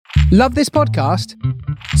Love this podcast?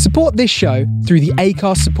 Support this show through the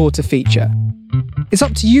Acast supporter feature. It's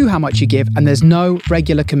up to you how much you give, and there's no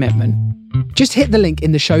regular commitment. Just hit the link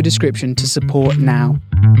in the show description to support now.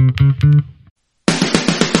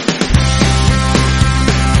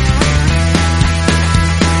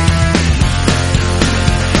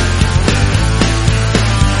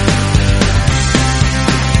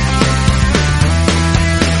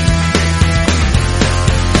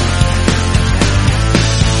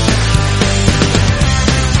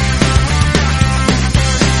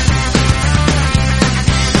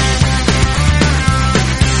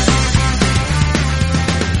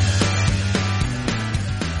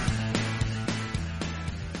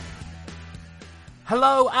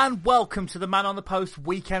 Hello and welcome to the Man on the Post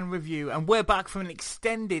Weekend Review, and we're back from an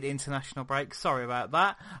extended international break. Sorry about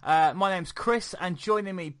that. My name's Chris, and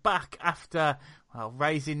joining me back after,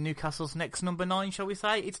 raising Newcastle's next number 9, shall we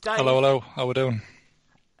say, it's Dave. Hello. How are we doing?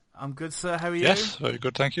 I'm good, sir. How are you? Yes, very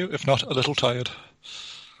good, thank you. If not, a little tired.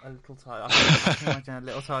 A little tired. I can imagine a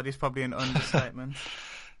little tired is probably an understatement.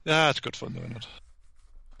 Yeah, it's good fun, isn't it?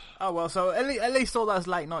 Oh, well, so at least all those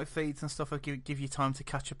late night feeds and stuff will give you time to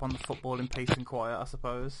catch up on the football in peace and quiet, I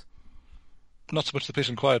suppose. Not so much the peace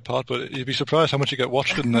and quiet part, but you'd be surprised how much you get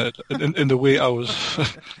watched in the wee hours.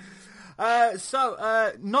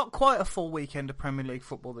 Not quite a full weekend of Premier League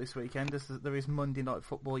football this weekend. There is Monday night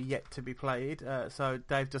football yet to be played. So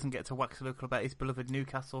Dave doesn't get to wax lyrical about his beloved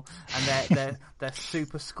Newcastle and their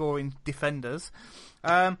super scoring defenders.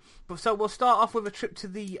 So we'll start off with a trip to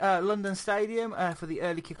the London Stadium for the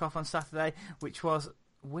early kickoff on Saturday, which was,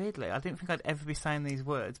 weirdly, I didn't think I'd ever be saying these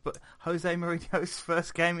words, but Jose Mourinho's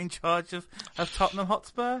first game in charge of Tottenham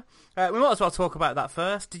Hotspur. We might as well talk about that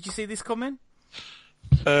first. Did you see this coming?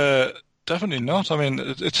 Definitely not. I mean,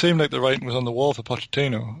 it seemed like the writing was on the wall for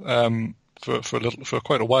Pochettino for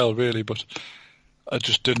quite a while, really. But I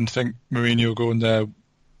just didn't think Mourinho going there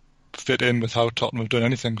fit in with how Tottenham have done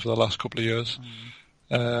anything for the last couple of years,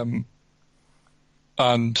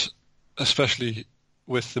 and especially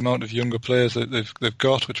with the amount of younger players that they've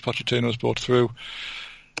got, which Pochettino's brought through.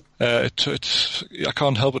 I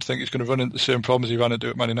can't help but think he's going to run into the same problems he ran into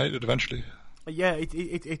at Man United eventually. Yeah,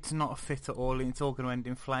 it's not a fit at all. It's all going to end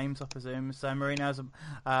in flames, I presume. So Mourinho's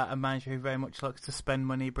a manager who very much likes to spend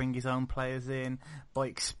money, bring his own players in, buy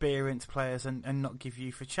experienced players and not give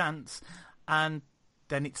youth a chance. And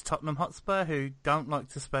then it's Tottenham Hotspur, who don't like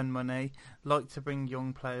to spend money, like to bring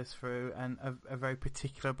young players through, and are very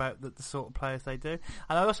particular about the sort of players they do.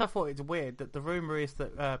 And I also thought it's weird that the rumour is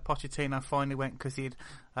that Pochettino finally went because he'd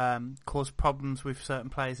caused problems with certain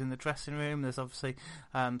players in the dressing room. There's obviously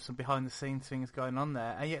some behind-the-scenes things going on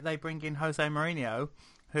there, and yet they bring in Jose Mourinho,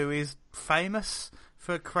 who is famous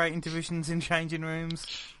for creating divisions in changing rooms.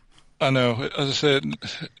 I know. As I said,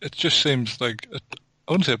 it just seems like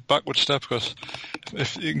I wouldn't say a backward step, because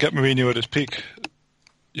if you can get Mourinho at his peak,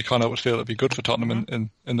 you can't always feel it'd be good for Tottenham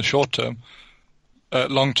in the short term.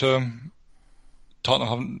 Long term, Tottenham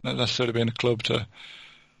haven't necessarily been a club to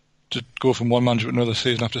go from one manager to another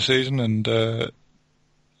season after season, and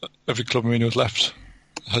every club Mourinho's left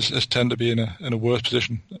has tended to be in a worse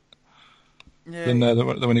position than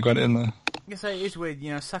when he got in there. Yes, it is weird,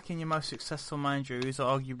 sacking your most successful manager who's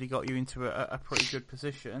arguably got you into a pretty good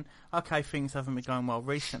position. Okay, things haven't been going well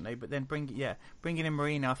recently, but then bringing in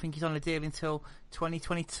Mourinho, I think he's on a deal until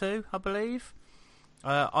 2022, I believe.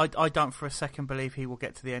 I don't for a second believe he will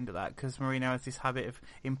get to the end of that, because Mourinho has this habit of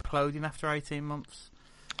imploding after 18 months.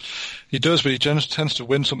 He does, but he tends to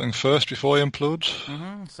win something first before he implodes.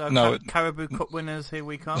 Mm-hmm. So Carabao Cup winners, here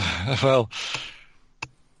we come. Well,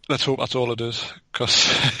 let's hope that's all it is,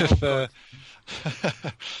 because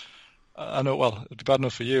I know. Well, it'd be bad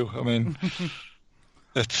enough for you. I mean,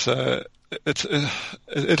 it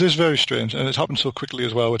is very strange, and it happened so quickly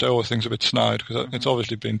as well, which I always think is a bit snide, because it's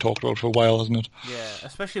obviously been talked about for a while, hasn't it? Yeah,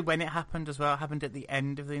 especially when it happened as well. It happened at the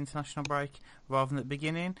end of the international break rather than at the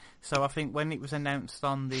beginning. So I think when it was announced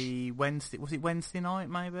on the Wednesday, was it Wednesday night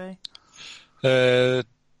maybe?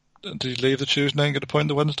 Did he leave the Tuesday night and get a point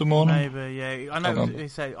the Wednesday morning? Maybe, yeah. I know.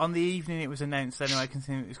 So on the evening it was announced anyway,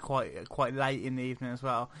 considering it was quite late in the evening as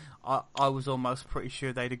well. I was almost pretty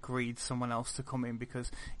sure they'd agreed someone else to come in,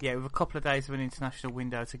 because, with a couple of days of an international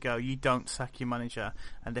window to go, you don't sack your manager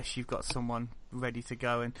unless you've got someone ready to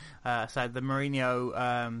go. And so the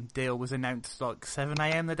Mourinho deal was announced like 7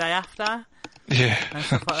 a.m. the day after. Yeah. And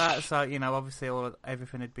stuff like that. So, obviously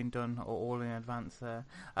everything had been done all in advance there.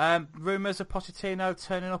 Rumours of Pochettino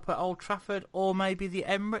turning up at Old Trafford or maybe the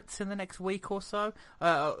Emirates in the next week or so.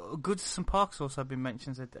 Goodison Park's also been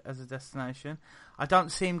mentioned as a destination. I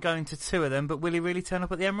don't see him going to two of them, but will he really turn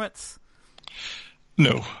up at the Emirates?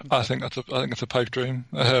 No, I think that's a pipe dream.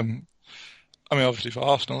 I mean, obviously for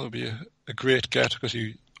Arsenal, it would be a great get because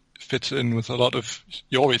he fits in with a lot of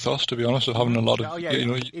your ethos, to be honest, of having a lot of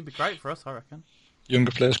he'd be great for us, I reckon.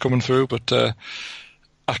 Younger players coming through. But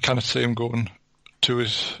I cannot see him going to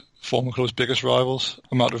his former club's biggest rivals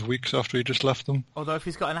a matter of weeks after he just left them. Although if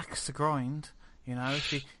he's got an axe to grind,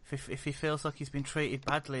 if he feels like he's been treated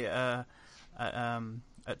badly at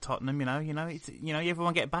Tottenham,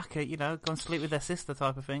 everyone get back at go and sleep with their sister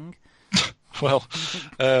type of thing. Well,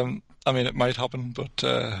 I mean, it might happen, but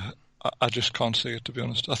I just can't see it, to be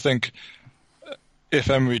honest. I think if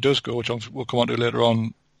Emery does go, which we'll come on to later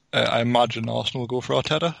on, I imagine Arsenal will go for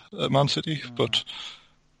Arteta at Man City, but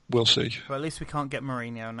we'll see. Well, at least we can't get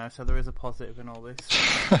Mourinho now, so there is a positive in all this.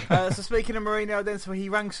 So speaking of Mourinho, then, so he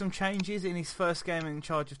rang some changes in his first game in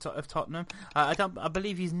charge of Tottenham. I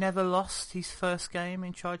believe he's never lost his first game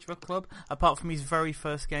in charge of a club, apart from his very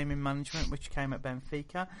first game in management, which came at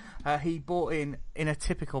Benfica. He bought in a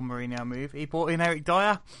typical Mourinho move, he bought in Eric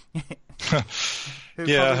Dyer, who's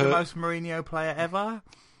probably the most Mourinho player ever.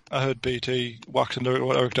 I heard BT waxing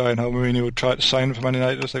Eric Dyer and how Mourinho would try to sign him for Man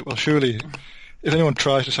United. I was like, well, surely if anyone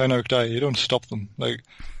tries to sign Eric Dyer, you don't stop them. Like,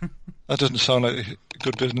 that doesn't sound like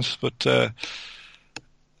good business. But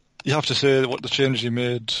you have to say that what the changes he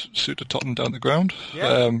made suited Tottenham down the ground.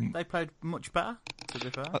 Yeah, they played much better, to be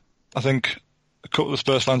fair. I think a couple of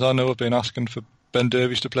Spurs fans I know have been asking for Ben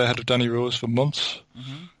Davies to play ahead of Danny Rose for months.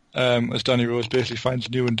 As Danny Rose basically finds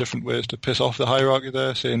new and different ways to piss off the hierarchy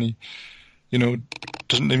there, saying he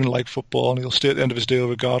doesn't even like football and he'll stay at the end of his deal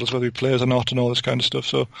regardless whether he plays or not and all this kind of stuff.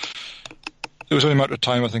 So it was only a matter of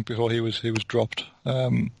time, I think, before he was dropped.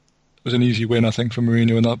 It was an easy win, I think, for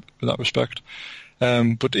Mourinho in that respect.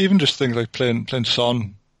 But even just things like playing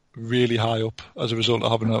Son really high up as a result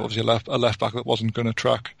of having obviously a left back that wasn't going to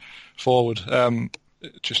track forward. They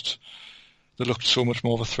looked so much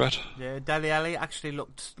more of a threat. Yeah, Dele Alli actually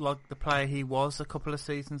looked like the player he was a couple of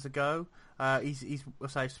seasons ago.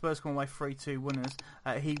 Spurs come away 3-2 winners.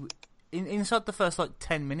 Inside the first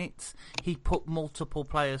 10 minutes, he put multiple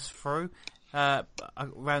players through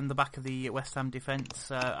around the back of the West Ham defence.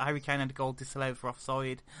 Harry Kane had a goal disallowed for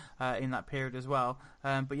offside in that period as well.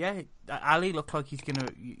 But yeah, Ali looked like he's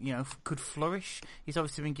gonna, could flourish. He's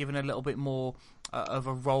obviously been given a little bit more of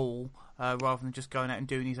a role rather than just going out and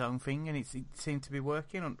doing his own thing, and it seemed to be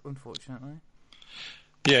working. Unfortunately.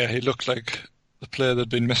 Yeah, he looked like the player they'd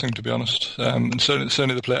been missing, to be honest, and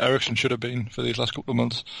certainly the player Eriksen should have been for these last couple of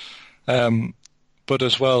months. But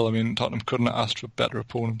as well, I mean, Tottenham couldn't have asked for better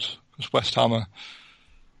opponents because West Ham are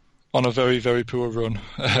on a very, very poor run.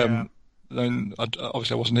 Then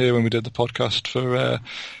obviously I wasn't here when we did the podcast for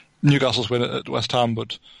Newcastle's win at West Ham,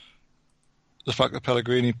 but the fact that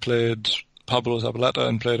Pellegrini played Pablo Zabaleta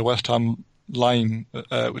and played a West Ham line,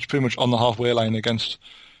 which is pretty much on the halfway line against.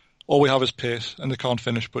 All we have is pace, and they can't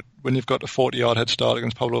finish. But when you've got a 40-yard head start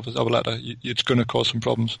against Pablo Zabaleta, it's going to cause some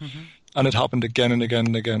problems. And it happened again and again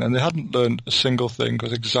and again. And they hadn't learned a single thing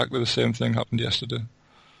because exactly the same thing happened yesterday.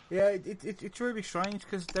 Yeah, it's really strange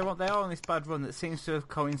because they are on this bad run that seems to have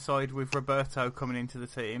coincided with Roberto coming into the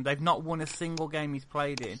team. They've not won a single game he's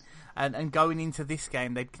played in. And going into this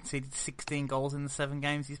game, they'd conceded 16 goals in the 7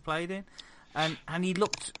 games he's played in. And he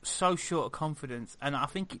looked so short of confidence, and I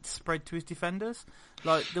think it spread to his defenders.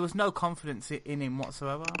 Like, there was no confidence in him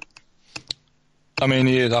whatsoever. I mean,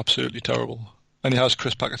 he is absolutely terrible, and he has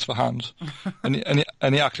crisp packets for hands, and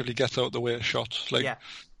he actively gets out the way of shots. Like,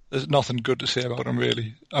 there's nothing good to say about him,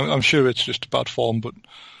 really. I'm sure it's just bad form, but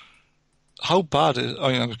how bad is?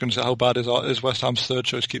 I mean, I was going to say how bad is West Ham's third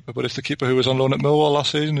choice keeper, but it's the keeper who was on loan at Millwall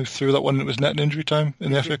last season who threw that one into his net in injury time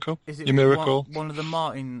in the FA Cup. You may recall one of the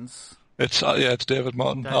Martins. It's David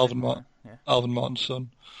Martin, Alvin Martin's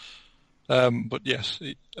son. But yes,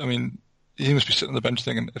 he must be sitting on the bench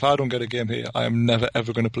thinking, if I don't get a game here, I am never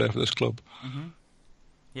ever going to play for this club.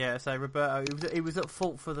 Yeah, so Roberto, he was at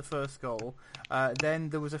fault for the first goal. Then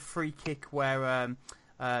there was a free kick where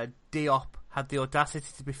Diop had the audacity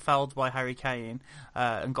to be fouled by Harry Kane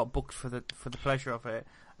and got booked for the pleasure of it.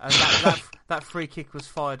 And that free kick was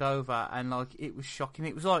fired over, and it was shocking.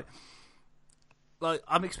 It was like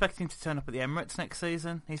I'm expecting to turn up at the Emirates next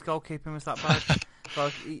season. His goalkeeping was that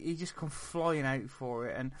bad. He just come flying out for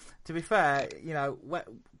it. And to be fair,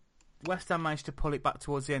 West Ham managed to pull it back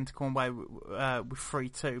towards the end to come away with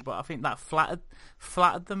 3-2. But I think that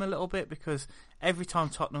flattered them a little bit because every time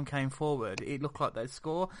Tottenham came forward, it looked like they'd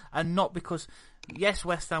score. And not because, yes,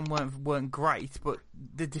 West Ham weren't great, but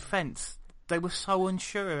the defence, they were so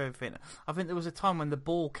unsure of everything. I think there was a time when the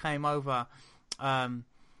ball came over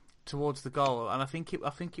towards the goal, and I think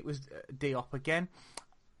it was Diop again,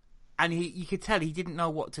 and you could tell he didn't know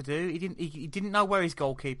what to do. He didn't know where his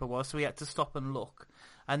goalkeeper was, so he had to stop and look.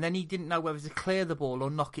 And then he didn't know whether to clear the ball or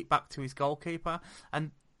knock it back to his goalkeeper.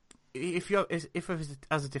 And if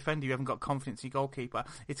as a defender you haven't got confidence in your goalkeeper,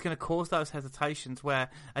 it's going to cause those hesitations where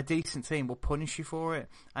a decent team will punish you for it.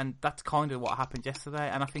 And that's kind of what happened yesterday.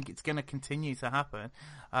 And I think it's going to continue to happen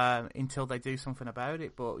until they do something about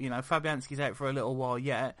it. But Fabianski's out for a little while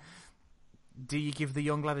yet. Do you give the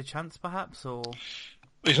young lad a chance, perhaps, or?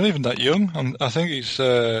 He's not even that young. I think he's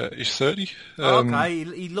 30. Okay,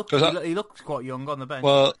 he looked quite young on the bench.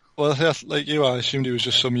 Well, I think like you, I assumed he was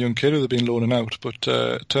just some young kid who had been loaning out, but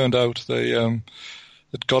it turned out they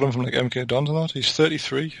got him from like MK Dons and that. He's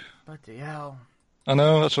 33. Bloody hell! I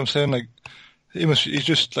know, that's what I'm saying. Like he's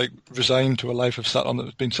just like resigned to a life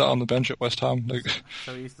of being sat on the bench at West Ham. Like,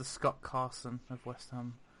 so he's the Scott Carson of West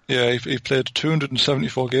Ham. Yeah, he played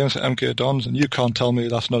 274 games at MK Dons, and you can't tell me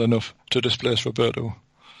that's not enough to displace Roberto.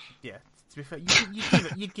 Yeah, to be fair,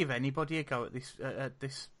 you'd give anybody a go at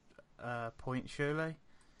this point, surely.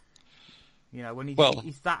 When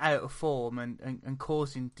he's that out of form and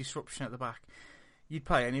causing disruption at the back, you'd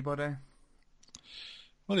play anybody.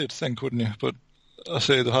 Well, you'd think, wouldn't you? But I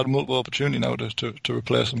say they've had multiple opportunity now to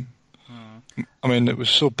replace him. I mean, it was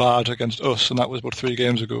so bad against us, and that was about 3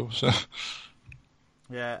 games ago. So.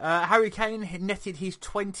 Yeah, Harry Kane netted his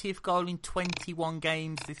 20th goal in 21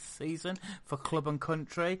 games this season for club and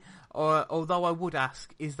country. Although I would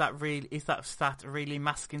ask, is that stat really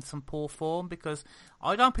masking some poor form? Because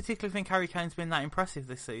I don't particularly think Harry Kane's been that impressive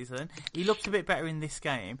this season. He looked a bit better in this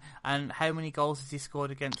game. And how many goals has he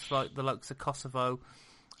scored against like the likes of Kosovo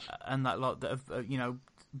and that lot that have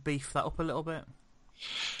beefed that up a little bit?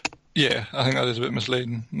 Yeah, I think that is a bit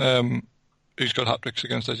misleading. He's got hat-tricks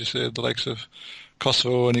against, as you say, the likes of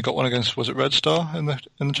Kosovo, and he got one against, was it Red Star in the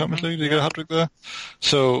Champions League? Did he get a hat-trick there?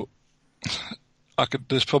 So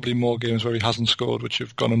there's probably more games where he hasn't scored, which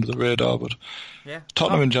have gone under the radar. But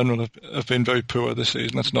Tottenham in general have been very poor this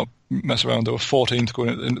season. Let's not mess around. They were 14th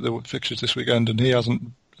going into the fixtures this weekend, and he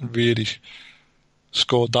hasn't really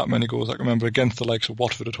scored that many goals. I can remember against the likes of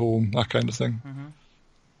Watford at home, that kind of thing. Mm-hmm.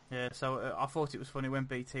 Yeah, so I thought it was funny when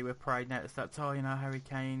BT were parading out that, Harry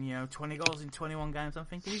Kane, 20 goals in 21 games. I'm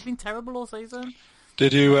thinking he's been terrible all season.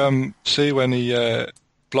 Did you see when he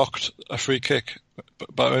blocked a free kick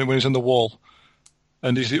when he was in the wall?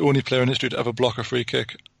 And he's the only player in history to ever block a free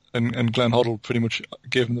kick. And Glenn Hoddle pretty much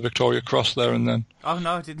gave him the Victoria Cross there and then. Oh,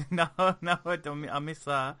 no, I didn't. No, I missed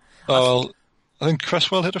that. Oh, well, I think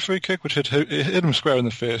Cresswell hit a free kick, which hit him square in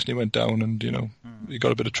the face, and he went down and, he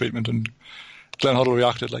got a bit of treatment, and Glenn Hoddle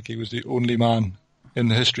reacted like he was the only man in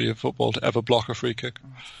the history of football to ever block a free kick.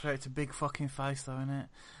 It's a big fucking face, though, isn't it?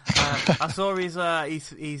 I saw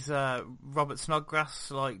his Robert Snodgrass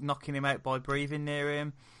like knocking him out by breathing near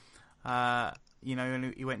him.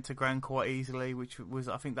 And he went to ground quite easily, which was,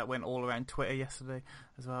 I think that went all around Twitter yesterday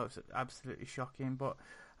as well. It was absolutely shocking, but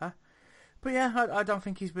yeah, I don't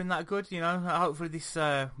think he's been that good. Hopefully this,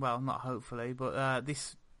 not hopefully, but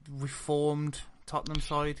this reformed Tottenham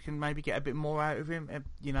side can maybe get a bit more out of him.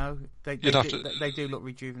 They do look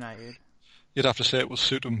rejuvenated. You'd have to say it will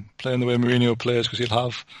suit him playing the way Mourinho plays, because he'll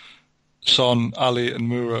have Son, Ali and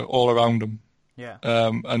Moura all around him. Yeah.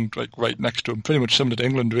 And like right next to him, pretty much similar to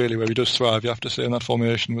England really, where he does thrive, you have to say, in that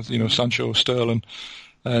formation with, Sancho, Sterling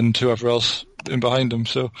and whoever else in behind him.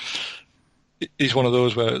 So he's one of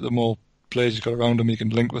those where the more players he's got around him, he can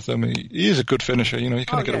link with them. He is a good finisher, he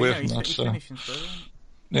can't get away from that. So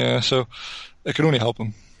yeah, so it can only help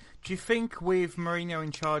him. Do you think with Mourinho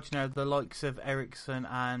in charge now, the likes of Eriksen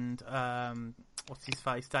and what's his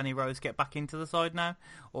face, Danny Rose, get back into the side now,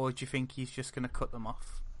 or do you think he's just going to cut them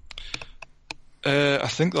off? I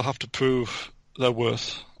think they'll have to prove their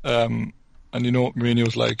worth, and you know what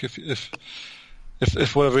Mourinho's like. If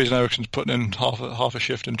for whatever reason Eriksen's putting in half a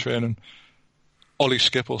shift in training, Ollie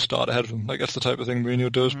Skip will start ahead of him. Like, that's the type of thing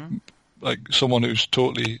Mourinho does. Mm-hmm. Like, someone who's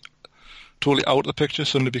totally out of the picture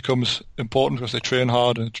suddenly becomes important because they train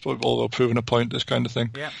hard and it's all about proving a point, this kind of thing.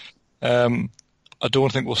 Yeah. I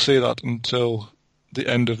don't think we'll see that until the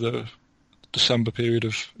end of the December period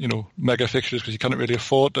of, mega fixtures, because you can't really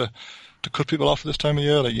afford to cut people off at this time of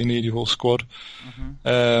year. Like, you need your whole squad.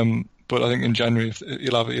 Mm-hmm. But I think in January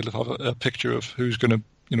you'll have a picture of who's going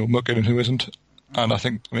to, muck in and who isn't. Mm-hmm. And I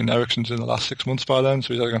think, Eriksen's in the last 6 months by then,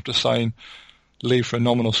 so he's either going to have to sign, leave for a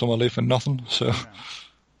nominal sum or leave for nothing. So.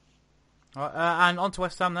 Yeah. And on to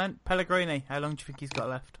West Ham then. Pellegrini, how long do you think he's got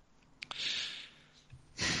left?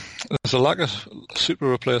 There's a lack of super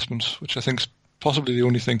replacements, which I think is possibly the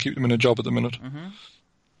only thing keeping him in a job at the minute. Mm-hmm.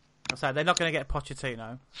 So they're not going to get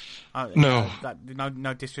Pochettino. No.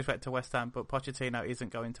 No disrespect to West Ham, but Pochettino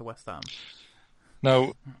isn't going to West Ham.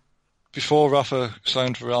 Now, before Rafa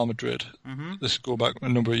signed for Real Madrid, this go back a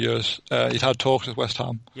number of years, he'd had talks with West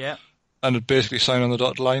Ham. Yeah. And had basically signed on the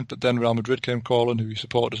dotted line, but then Real Madrid came calling, who he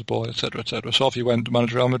supported as a boy, etc., etc. So off he went to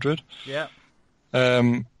manage Real Madrid. Yeah.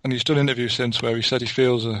 And he's done interviews since where he said he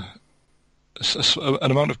feels an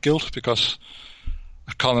amount of guilt because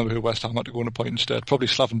I can't remember who West Ham had to go on a point instead. Probably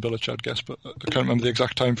Slaven Bilic, I'd guess, but I can't remember the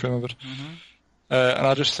exact time frame of it. And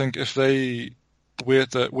I just think if they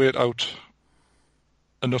wait out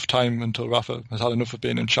enough time until Rafa has had enough of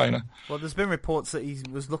being in China. Well, there's been reports that he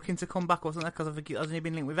was looking to come back, wasn't there? Because hasn't he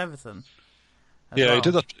been linked with Everton? Yeah, he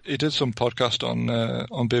did that. He did some podcast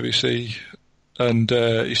on BBC, and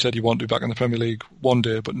he said he wanted to be back in the Premier League one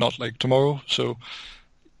day, but not like tomorrow. So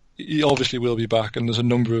he obviously will be back, and there's a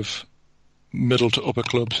number of middle to upper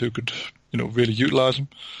clubs who could, really utilise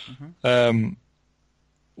him.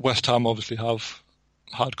 West Ham obviously have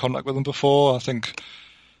had contact with him before. I think.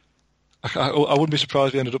 I wouldn't be surprised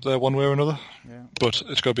if he ended up there one way or another, but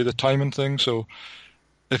it's got to be the timing thing. So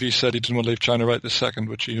if he said he didn't want to leave China right this second,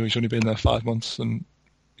 which he's only been there 5 months, then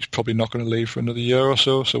he's probably not going to leave for another year or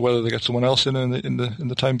so. So whether they get someone else in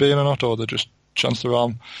the time being or not, or they just chance their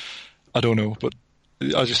arm, I don't know. But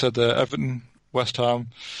as you said there, Everton, West Ham,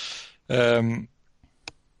 Everton,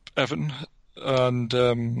 and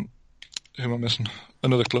who am I missing?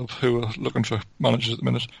 Another club who are looking for managers at the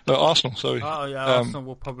minute. Arsenal, sorry. Oh, yeah, Arsenal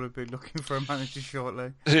will probably be looking for a manager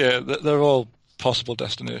shortly. Yeah, they're all possible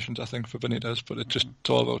destinations, I think, for Benitez, but it's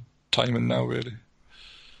all about timing now, really.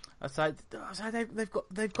 I'd say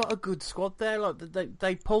they've got a good squad there. Like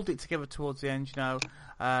they pulled it together towards the end.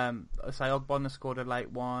 I'd say Ogbonna scored a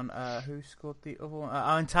late one. Who scored the other one?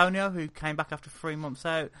 Antonio, who came back after 3 months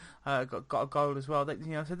out, got a goal as well.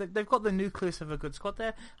 So they've got the nucleus of a good squad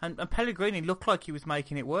there. And Pellegrini looked like he was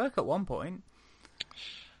making it work at one point.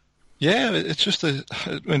 Yeah, it's just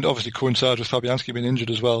obviously coincides with Fabianski being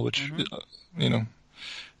injured as well, which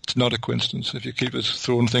it's not a coincidence. If you keep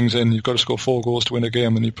throwing things in, you've got to score 4 goals to win a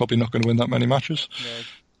game, and you're probably not going to win that many matches. Yeah.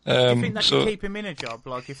 Do you think that could keep him in a job?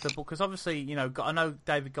 Like because obviously, I know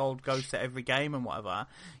David Gold goes to every game and whatever.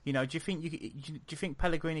 Do you think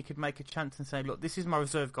Pellegrini could make a chance and say, look, this is my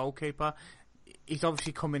reserve goalkeeper. He's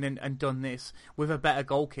obviously come in and done this. With a better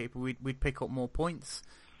goalkeeper, we'd pick up more points.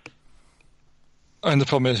 And the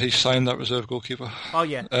problem is he signed that reserve goalkeeper. Oh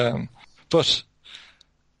yeah. But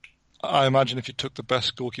I imagine if you took the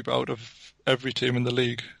best goalkeeper out of every team in the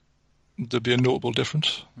league, there'd be a notable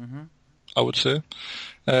difference, I would say.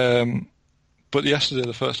 But yesterday,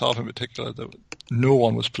 the first half in particular, no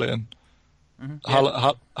one was playing.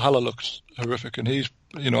 Haller looked horrific, and he's,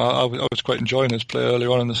 I was quite enjoying his play early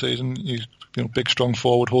on in the season. He's, big, strong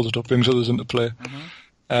forward, holds it up, brings others into play.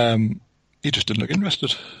 He just didn't look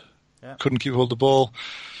interested. Yeah. Couldn't keep hold of the ball.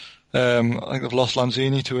 I think they've lost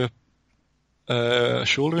Lanzini to a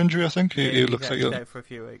shoulder injury, I think. He looks like he's out for a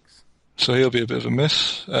few weeks. So he'll be a bit of a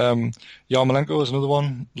miss. Yarmolenko is another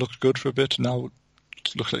one. Looked good for a bit. Now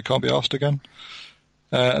looks like he can't be asked again.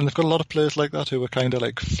 And they've got a lot of players like that who are kind of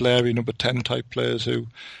like flary number 10 type players who,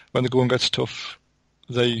 when the going gets tough,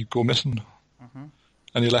 they go missing.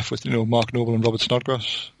 And you're left with, Mark Noble and Robert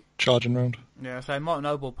Snodgrass charging around. Yeah, so Mark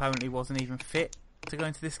Noble apparently wasn't even fit to go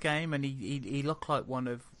into this game, and he looked like one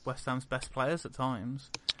of West Ham's best players at times.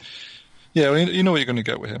 Yeah, well, you know what you're going to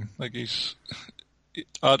get with him. Like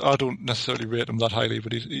I don't necessarily rate him that highly,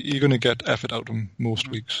 but you're going to get effort out of him most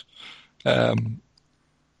weeks.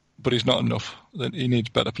 But he's not enough. He needs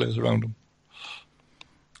better players around him.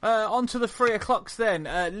 On to the 3 o'clocks then.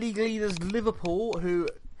 League leaders Liverpool, who,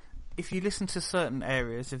 if you listen to certain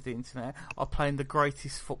areas of the internet, are playing the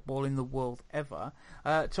greatest football in the world ever,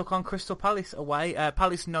 took on Crystal Palace away.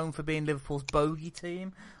 Palace known for being Liverpool's bogey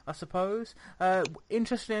team, I suppose.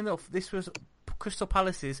 Interestingly enough, this was Crystal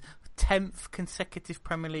Palace's 10th consecutive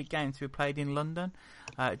Premier League game to be played in London,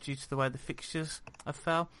 due to the way the fixtures have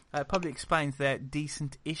fell. It probably explains their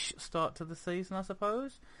decent-ish start to the season, I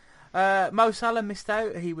suppose. Mo Salah missed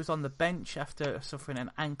out. He was on the bench after suffering an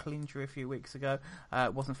ankle injury a few weeks ago.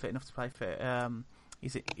 Wasn't fit enough to play for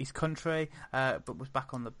his country, but was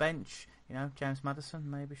back on the bench. James Maddison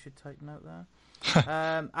maybe should take note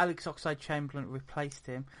there. Alex Oxlade-Chamberlain replaced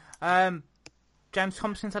him. James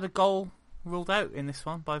Thompson's had a goal ruled out in this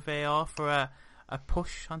one by VAR for a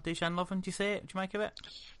push on Dejan Lovren. Do you see it? Do you make of it?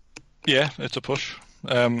 Yeah, it's a push.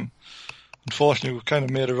 Unfortunately, we've kind of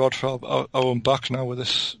made a rod for our own backs now with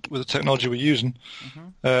the technology we're using.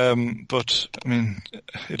 But I mean,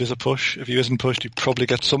 it is a push. If he isn't pushed, he probably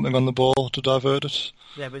gets something on the ball to divert it.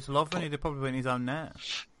 Yeah, but it's Lovren. He'd probably win his own net.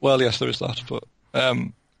 Well, yes, there is that. But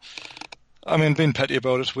I mean, being petty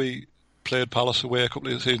about it, we played Palace away a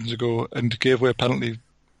couple of seasons ago and gave away a penalty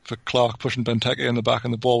for Clark pushing Benteke in the back,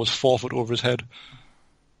 and the ball was 4 foot over his head.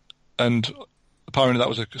 And apparently that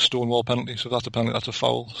was a Stonewall penalty, so if that's a penalty, that's a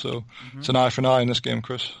foul. So it's an eye for an eye in this game,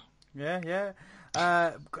 Chris. Yeah.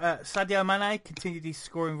 Sadio Mane continued his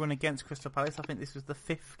scoring run against Crystal Palace. I think this was the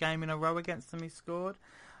 5th game in a row against them he scored.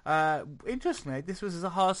 Interestingly, this was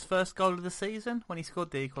Zaha's first goal of the season when he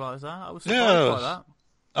scored the equaliser. I was surprised by that.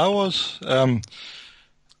 I was.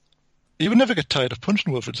 You would never get tired of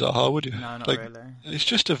punching Wilfried Zaha, would you? No, not really. He's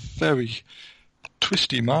just a very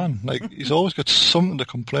twisty man. He's always got something to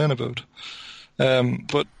complain about.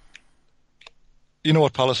 But you know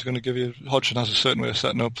what Palace are going to give you. Hodgson has a certain way of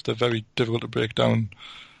setting up. They're very difficult to break down.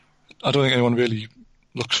 I don't think anyone really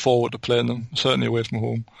looks forward to playing them, certainly away from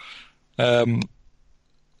home. And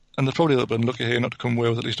they're probably a little bit unlucky here not to come away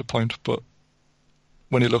with at least a point, but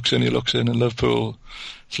when he looks in, and Liverpool,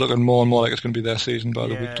 it's looking more and more like it's going to be their season by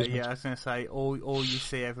the week, doesn't it? Yeah, I was going to say, all you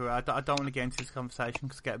see everywhere. I don't want to get into this conversation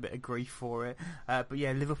because I get a bit of grief for it. But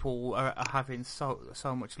yeah, Liverpool are having so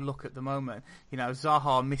much luck at the moment. You know,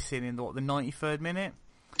 Zaha missing in the 93rd minute.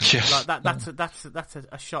 Yes. That's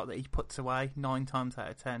a shot that he puts away 9 times out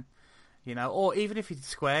of 10. You know, or even if he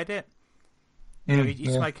squared it, you know, he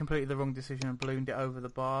just made completely the wrong decision and ballooned it over the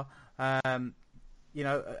bar. You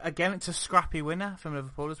know, again, it's a scrappy winner from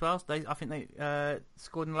Liverpool as well. I think they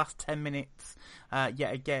scored in the last 10 minutes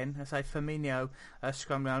yet again. I say Firmino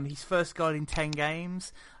scrambled around. His first goal in 10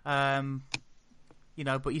 games. You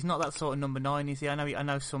know, but he's not that sort of number 9, is he? I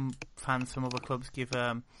know some fans from other clubs give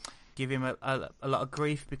him a lot of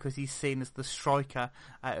grief because he's seen as the striker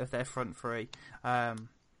out of their front three.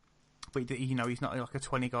 But you know, he's not like a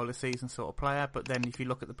 20-goal a season sort of player. But then if you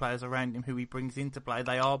look at the players around him who he brings into play,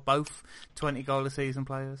 they are both 20-goal a season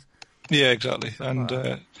players. Yeah, exactly. And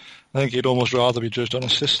I think he'd almost rather be judged on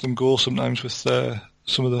assists than goals sometimes with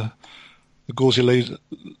some of the goals he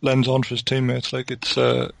lends on for his teammates. Like, it's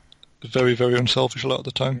very, very unselfish a lot of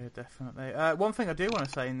the time. Yeah, definitely. One thing I do want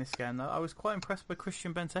to say in this game, though, I was quite impressed by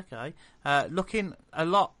Christian Benteke, looking a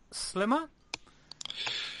lot slimmer.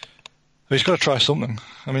 He's got to try something.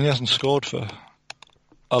 I mean, he hasn't scored for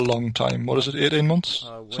a long time. What is it, 18 months?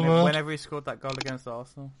 Whenever he scored that goal against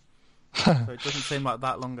Arsenal. So it doesn't seem like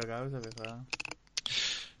that long ago, to be fair.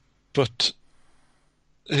 But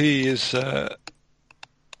he is... do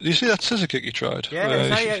you see that scissor kick he tried? Yeah,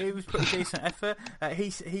 it was pretty decent effort.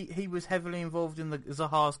 He was heavily involved in the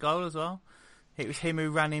Zaha's goal as well. It was him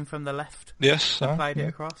who ran in from the left. Yes. And played it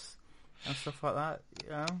across and stuff like that.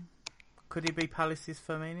 You know? Could he be Palace's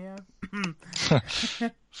Firmino?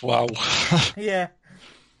 Wow. Yeah.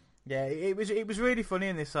 It was really funny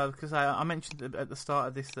in this side because I mentioned at the start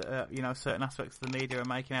of this that you know, certain aspects of the media are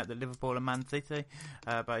making out that Liverpool and Man City,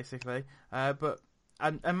 basically. But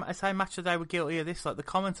I say Match of the Day were guilty of this. Like the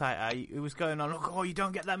commentator who was going on, look, you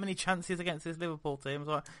don't get that many chances against this Liverpool team. I was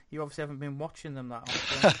like, you obviously haven't been watching them that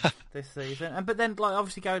often this season. But then, like,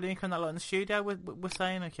 obviously Gary Lineker and that lot in the studio we're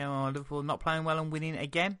saying, okay, well, Liverpool not playing well and winning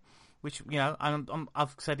again. Which, you know,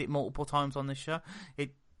 I've said it multiple times on this show.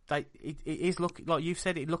 It is like you've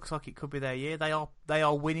said. It looks like it could be their year. They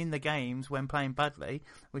are winning the games when playing badly,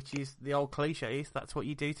 which is the old cliche. That's what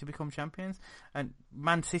you do to become champions. And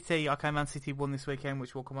Man City won this weekend,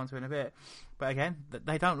 which we'll come on to in a bit. But again,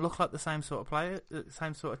 they don't look like the same sort of player, the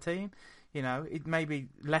same sort of team. You know, it may be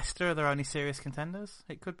Leicester are their only serious contenders.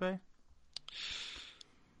 It could be.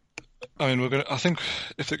 I mean, I think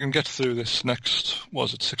if they can get through this next,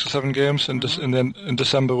 6 or 7 games, and then in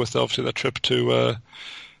December with obviously their trip to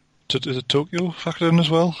Tokyo factored in as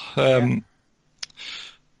well.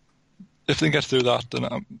 If they can get through that,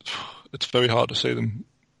 then it's very hard to see them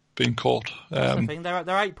being caught. That's the thing. They're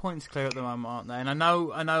 8 points clear at the moment, aren't they? And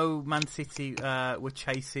I know Man City were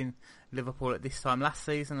chasing Liverpool at this time last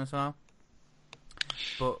season as well,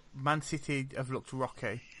 but Man City have looked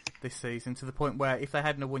rocky this season to the point where if they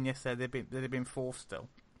hadn't won yesterday, they'd have been 4th still.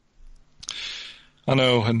 I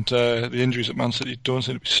know, and the injuries at Man City don't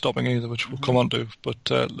seem to be stopping either, which we'll come on to.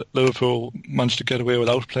 But Liverpool managed to get away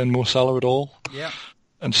without playing Mo Salah at all,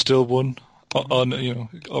 and still won. You know,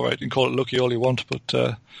 all right, you can call it lucky all you want,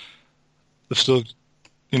 but they've still,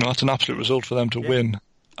 you know, that's an absolute result for them to win.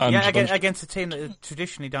 And against a team that they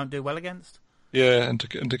traditionally don't do well against. Yeah, and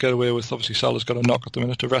to get away with, obviously Salah's got a knock at the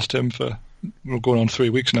minute, to rest him for, we're going on 3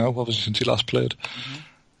 weeks now, obviously since he last played.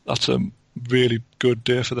 That's a really good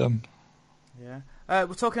day for them. Yeah.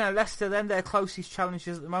 We're talking about Leicester then, their closest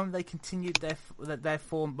challenges at the moment. They continued their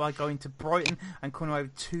form by going to Brighton and coming away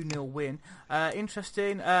with a 2-0 win.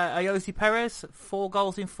 Interesting, Ayoze Perez, 4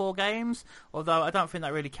 goals in 4 games, although I don't think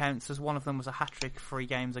that really counts as one of them was a hat-trick 3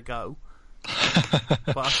 games ago.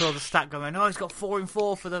 But I saw the stat going, he's got 4 in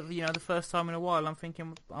 4 for the first time in a while. I'm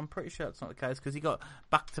thinking, I'm pretty sure that's not the case because he got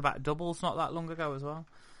back-to-back doubles not that long ago as well.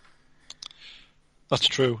 That's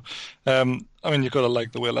true. I mean, you've got to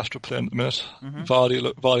like the way Leicester are playing at the minute. Mm-hmm.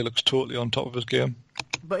 Vardy looks totally on top of his game.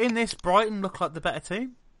 But in this, Brighton look like the better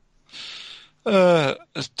team?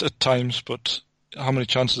 At times, but how many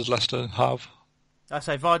chances does Leicester have? I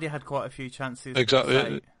say Vardy had quite a few chances.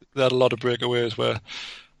 Exactly. They had a lot of breakaways where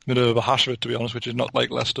made a bit of a hash of it, to be honest, which is not like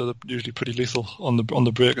Leicester. They're usually pretty lethal on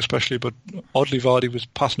the break, especially. But oddly, Vardy was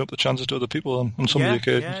passing up the chances to other people on some of the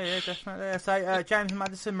occasions. Yeah, definitely. So James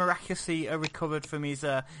Maddison miraculously recovered from his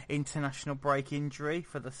international break injury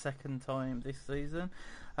for the second time this season.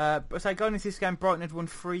 So going into this game, Brighton had won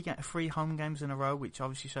three home games in a row, which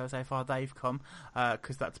obviously shows how far they've come,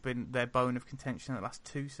 because that's been their bone of contention in the last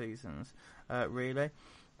 2 seasons, really.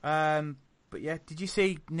 But yeah, did you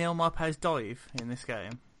see Neil Maupay's dive in this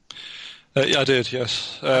game? Yeah, I did,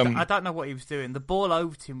 yes. I don't know what he was doing. The ball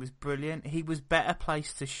over to him was brilliant. He was better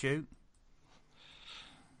placed to shoot.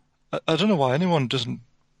 I don't know why anyone doesn't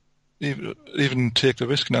even take the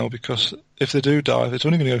risk now, because if they do dive, it's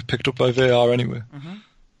only going to get picked up by VAR anyway. Mm-hmm.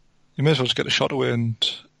 You may as well just get a shot away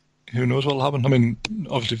and who knows what will happen. I mean,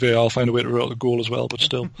 obviously VAR will find a way to roll the goal as well, but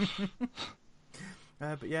still.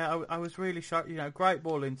 But yeah, I was really shocked. Great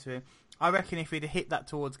ball into him. I reckon if he'd have hit that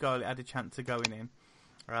towards goal, it had a chance of going in.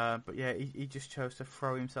 But yeah, he just chose to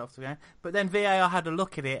throw himself to the game. But then VAR had a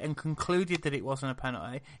look at it and concluded that it wasn't a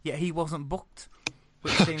penalty, yet he wasn't booked,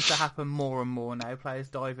 which seems to happen more and more now. Players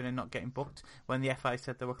diving and not getting booked when the FA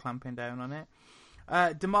said they were clamping down on it.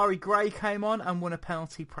 Demarai Gray came on and won a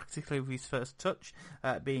penalty practically with his first touch,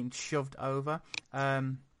 being shoved over.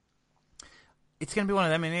 It's going to be one of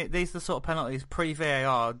them, and these are the sort of penalties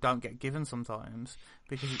pre-VAR don't get given sometimes,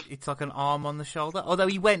 because it's like an arm on the shoulder, although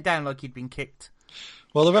he went down like he'd been kicked.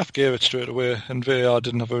 Well, the ref gave it straight away, and VAR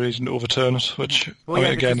didn't have a reason to overturn it, which,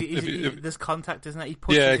 there's contact, isn't it? He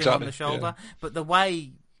pushes him on the shoulder, but the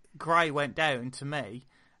way Gray went down, to me,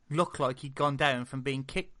 looked like he'd gone down from being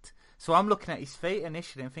kicked. So I'm looking at his feet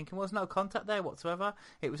initially and thinking, well, there's no contact there whatsoever.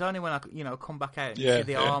 It was only when I, come back out and see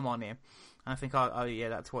the arm on him. And I think, oh yeah,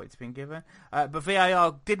 that's what it's been given. But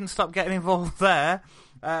VAR didn't stop getting involved there.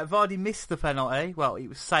 Vardy missed the penalty. Well, it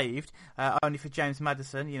was saved, only for James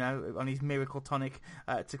Maddison, on his miracle tonic,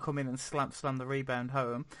 to come in and slam the rebound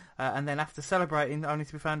home. And then after celebrating, only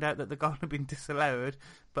to be found out that the goal had been disallowed.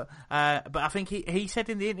 But I think he said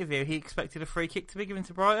in the interview he expected a free kick to be given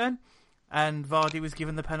to Brighton. And Vardy was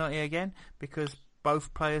given the penalty again because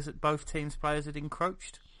both teams' players had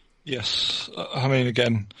encroached. Yes, I mean,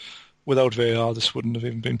 again, without VAR, this wouldn't have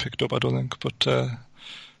even been picked up, I don't think. But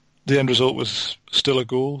the end result was still a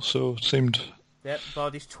goal, so it seemed. Yep,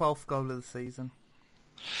 Vardy's 12th goal of the season.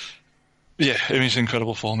 Yeah, I mean, he's in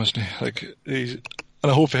incredible form, isn't he? And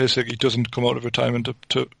I hope for his sake he doesn't come out of retirement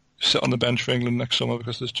to sit on the bench for England next summer,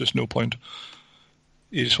 because there's just no point.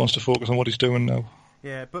 He just wants to focus on what he's doing now.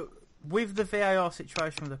 Yeah, but with the VAR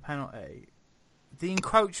situation with the penalty, the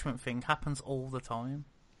encroachment thing happens all the time.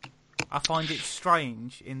 I find it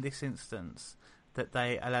strange in this instance that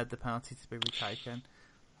they allowed the penalty to be retaken.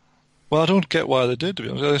 Well, I don't get why they did, to be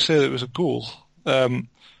honest. They say it was a goal.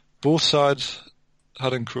 Both sides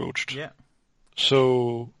had encroached. Yeah.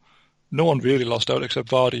 So no one really lost out except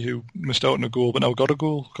Vardy, who missed out on a goal but now got a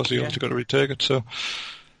goal because he obviously got to retake it. So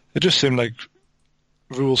it just seemed like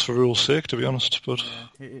rules for rules' sake, to be honest. But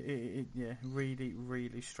really,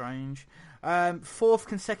 really strange. 4th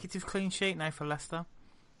consecutive clean sheet now for Leicester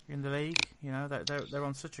in the league. They're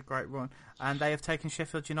on such a great run, and they have taken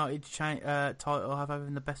Sheffield United's title,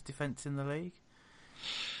 having the best defence in the league.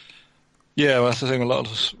 Yeah, well, that's the thing. A lot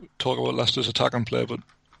of us talk about Leicester's attack and play, but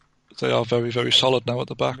they are very, very solid now at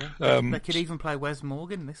the back. Yeah. They could even play Wes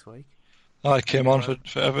Morgan this week. He came on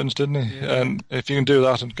for Evans, didn't he? Yeah. And if you can do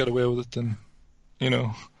that and get away with it, then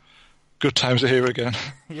good times are here again.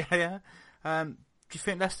 Yeah. Do you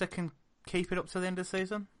think Leicester can keep it up to the end of the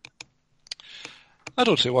season? I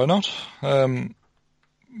don't see why not.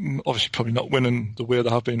 Obviously, probably not winning the way they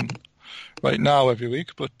have been right now every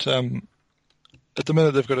week, but at the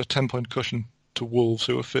minute they've got a 10-point cushion to Wolves,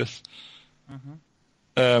 who are 5th.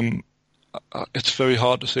 Mm-hmm. It's very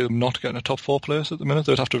hard to see them not getting a top 4 place at the minute.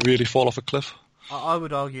 They'd have to really fall off a cliff. I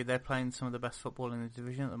would argue they're playing some of the best football in the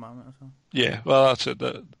division at the moment as well. Yeah, well, that's it.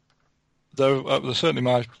 They're certainly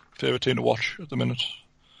my favourite team to watch at the minute.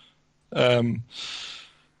 But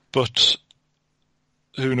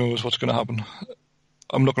who knows what's going to happen.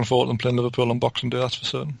 I'm looking forward to them playing Liverpool on Boxing Day, that's for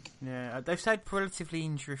certain. Yeah, they've stayed relatively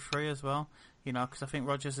injury-free as well, because I think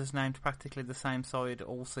Rodgers has named practically the same side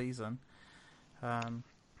all season.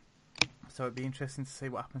 So it'd be interesting to see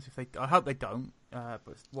what happens if they. I hope they don't.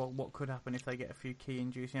 But what could happen if they get a few key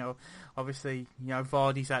injuries? Obviously,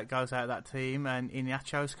 Vardy's goes out of that team, and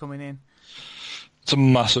Iheanacho's coming in. It's a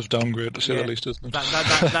massive downgrade to say the least, isn't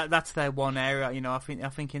it? That's their one area. I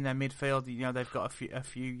think in their midfield, they've got a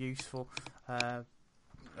few useful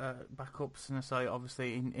backups, and so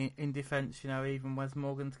obviously in defence, even Wes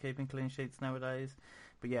Morgan's keeping clean sheets nowadays.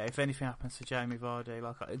 But yeah, if anything happens to Jamie Vardy,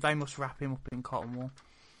 they must wrap him up in cotton wool.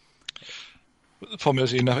 The problem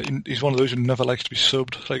is he's one of those who never likes to be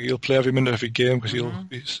subbed. Like, he'll play every minute, every game, because he'll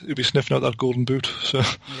be sniffing out that golden boot. So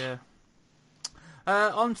yeah.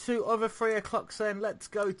 On to other 3 o'clocks then. Let's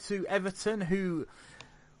go to Everton, who,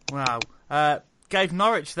 gave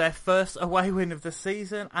Norwich their first away win of the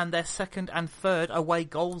season and their second and third away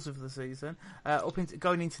goals of the season.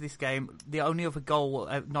 Going into this game, the only other goal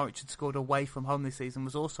Norwich had scored away from home this season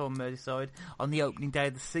was also on Merseyside on the opening day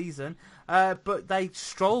of the season. But they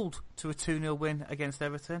strolled to a 2-0 win against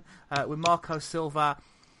Everton, with Marco Silva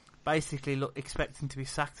basically expecting to be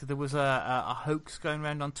sacked. There was a hoax going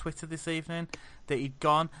around on Twitter this evening that he'd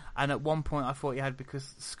gone, and at one point I thought he had,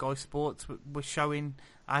 because Sky Sports was showing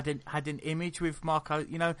had an image with Marco.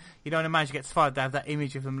 You know when a manager gets fired, they have that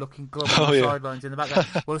image of them looking glum on the sidelines in the background.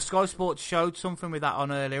 Well, Sky Sports showed something with that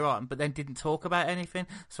on earlier on, but then didn't talk about anything.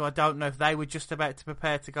 So I don't know if they were just about to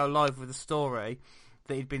prepare to go live with a story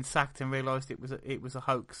that he'd been sacked and realised it was a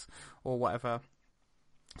hoax or whatever.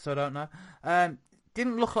 So I don't know.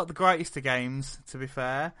 Didn't look like the greatest of games, to be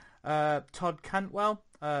fair. Todd Cantwell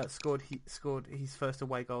scored his first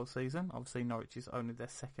away goal season. Obviously, Norwich is only their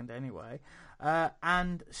second anyway.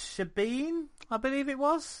 And Shabin, I believe it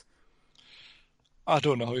was. I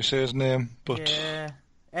don't know how you say his name, but yeah,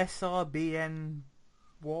 SRBNY.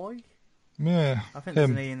 Yeah, I think there's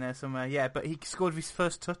an E in there somewhere. Yeah, but he scored his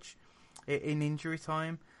first touch in injury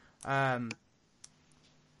time.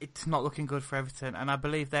 It's not looking good for Everton, and I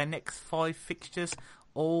believe their next 5 fixtures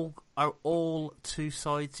are all 2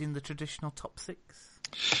 sides in the traditional top 6.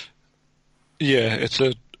 Yeah, it's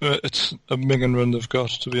a minging run they've got,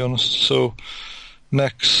 to be honest. So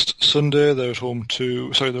next Sunday they're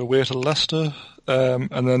away to Leicester,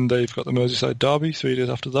 and then they've got the Merseyside derby 3 days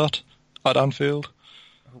after that at Anfield.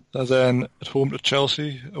 They're then at home to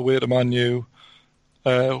Chelsea, away to Man U,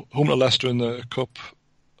 home to Leicester in the Cup,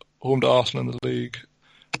 home to Arsenal in the league.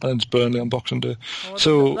 And it's Burnley on Boxing Day. Well,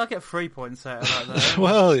 they'll get 3 points out of that, though.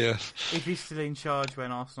 Well, yes. If he's still in charge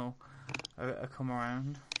when Arsenal come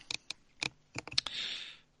around.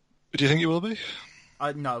 Do you think he will be?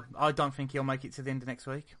 No, I don't think he'll make it to the end of next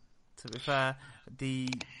week. To be fair, the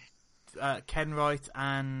Ken Wright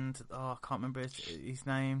and I can't remember his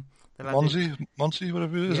name. Monsi,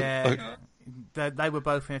 whatever it is. Yeah, they were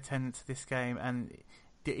both in attendance at this game, and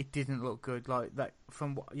it didn't look good. Like that,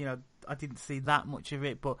 from what I didn't see that much of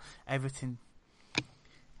it, but Everton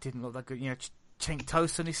didn't look that good. Cenk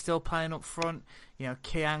Tosun is still playing up front.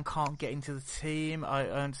 Kian can't get into the team. I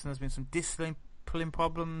understand there's been some discipline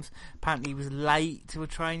problems. Apparently he was late to a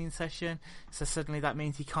training session, so suddenly that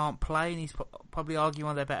means he can't play, and he's probably arguing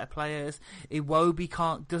one of their better players. Iwobi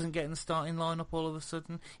doesn't get in the starting lineup all of a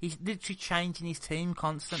sudden. He's literally changing his team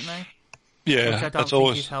constantly. Yeah, which I don't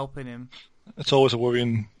think is helping him. It's always a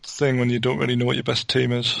worrying thing when you don't really know what your best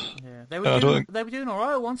team is. Yeah, they were doing all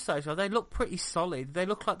right at one stage. They looked pretty solid. They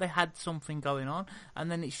looked like they had something going on,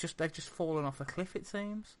 and then they've just fallen off a cliff, it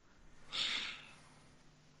seems.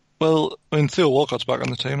 Well, Theo Walcott's back on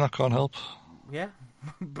the team. That can't help. Yeah,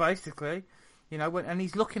 basically, and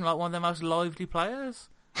he's looking like one of their most lively players.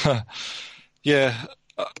 Yeah,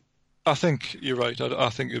 I think you're right. I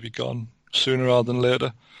think he'll be gone sooner rather than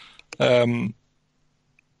later.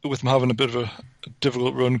 With them having a bit of a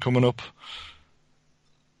difficult run coming up,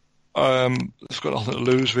 they've got nothing to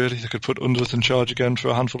lose, really. They could put Unsworth in charge again for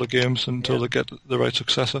a handful of games until they get the right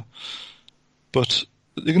successor. But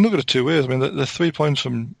you can look at it 2 ways. I mean, they're 3 points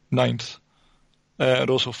from 9th, and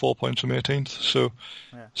also 4 points from 18th. So,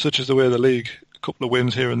 such is the way of the league. A couple of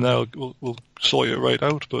wins here and there will sort it right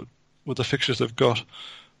out. But with the fixtures they've got,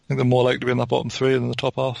 I think they're more likely to be in that bottom 3 than the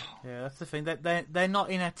top half. Yeah, that's the thing. They're not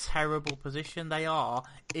in a terrible position. They are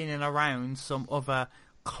in and around some other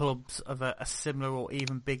clubs of a similar or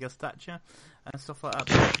even bigger stature and stuff like that.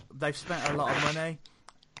 But they've spent a lot of money,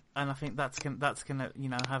 and I think that's gonna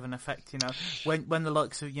have an effect. When the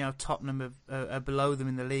likes of Tottenham are below them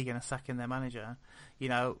in the league and are sacking their manager,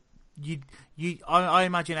 I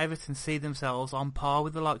imagine Everton see themselves on par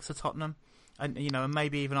with the likes of Tottenham, and and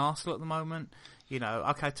maybe even Arsenal at the moment.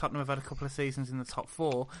 Okay, Tottenham have had a couple of seasons in the top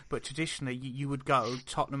 4, but traditionally you would go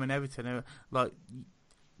Tottenham and Everton are like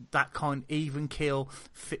that kind even keel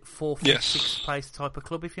fourth, Yes. sixth place type of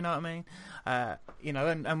club, if you know what I mean.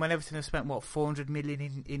 And when Everton have spent 400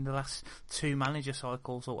 million in the last 2 manager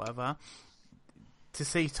cycles or whatever, to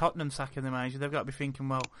see Tottenham sacking the manager, they've got to be thinking,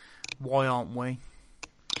 well, why aren't we?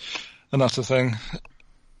 And that's the thing.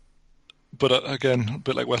 But again, a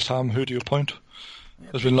bit like West Ham, who do you appoint?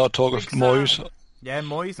 There's been a lot of talk of Moyes. Yeah,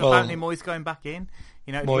 Moyes. Apparently, Moyes going back in.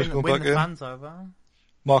 Moyes win the fans over.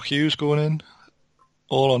 Mark Hughes going in,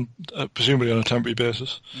 all on presumably on a temporary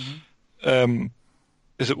basis. Mm-hmm.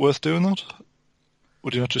 Is it worth doing that?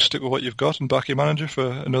 Would you not just stick with what you've got and back your manager for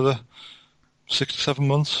another 6 to 7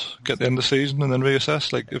 months, get the end of the season, and then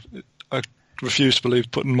reassess? I refuse to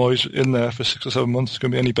believe putting Moyes in there for 6 or 7 months is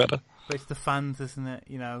going to be any better. But it's the fans, isn't it?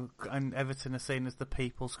 And Everton are seen as the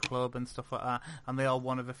people's club and stuff like that, and they are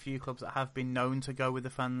one of a few clubs that have been known to go with the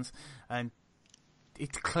fans. And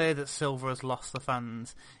it's clear that Silva has lost the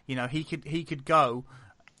fans. He could go,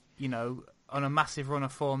 on a massive run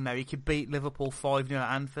of form now. He could beat Liverpool 5-0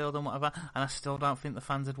 at Anfield and whatever, and I still don't think the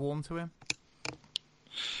fans had warmed to him.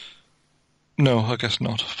 No, I guess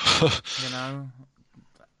not.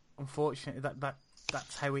 Unfortunately,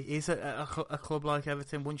 that's how it is at a club like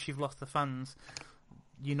Everton. Once you've lost the fans,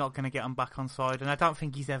 you're not going to get them back on side, and I don't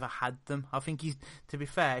think he's ever had them. I think to be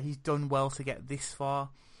fair, he's done well to get this far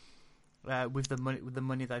with the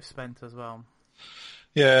money they've spent as well.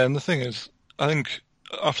 Yeah, and the thing is, I think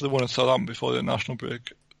after the one at Southampton before the international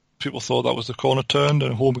break, people thought that was the corner turned,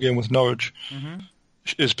 and home again with Norwich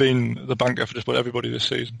has been the banker for just about everybody this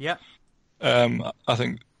season. Yeah. I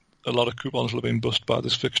think a lot of coupons will have been bust by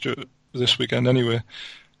this fixture this weekend anyway.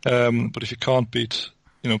 But if you can't beat,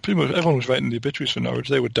 pretty much everyone was writing the obituaries for Norwich.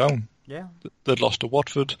 They were down. Yeah. They'd lost to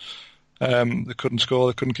Watford. They couldn't score.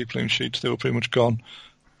 They couldn't keep clean sheets. They were pretty much gone.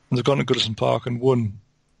 And they've gone to Goodison Park and won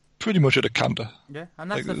pretty much at a canter. Yeah,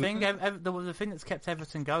 and that's the thing. The thing that's kept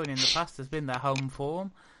Everton going in the past has been their home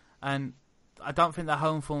form. And I don't think their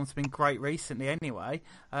home form's been great recently anyway.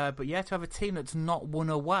 But yeah, to have a team that's not won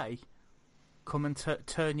away come and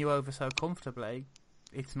turn you over so comfortably,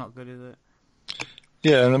 it's not good, is it?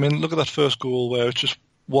 Yeah, and I mean, look at that first goal where it's just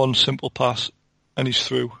one simple pass and he's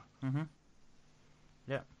through. Mm-hmm.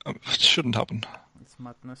 Yeah. It shouldn't happen. It's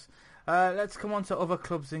madness. Let's come on to other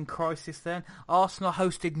clubs in crisis then. Arsenal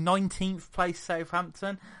hosted 19th place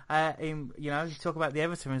Southampton. You talk about the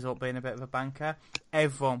Everton result being a bit of a banker.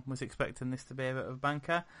 Everyone was expecting this to be a bit of a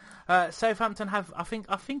banker. Southampton have, I think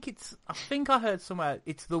I heard somewhere,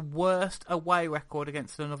 it's the worst away record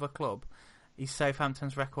against another club is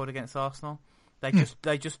Southampton's record against Arsenal.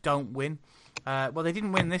 They just don't win. Well, they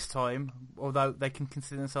didn't win this time, although they can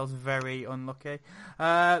consider themselves very unlucky.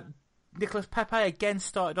 Nicolas Pepe again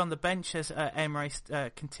started on the bench as Emery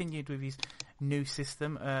continued with his new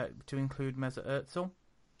system to include Mesut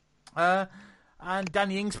Ozil. And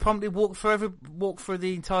Danny Ings promptly walked through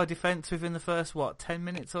the entire defence within the first 10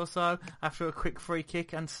 minutes or so after a quick free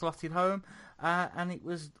kick and slotted home. And it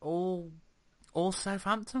was all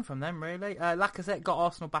Southampton from them really. Lacazette got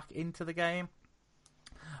Arsenal back into the game.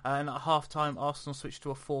 And at half-time, Arsenal switched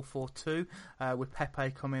to a 4-4-2 with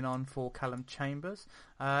Pepe coming on for Callum Chambers.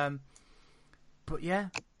 But yeah,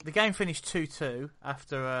 the game finished 2-2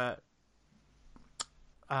 after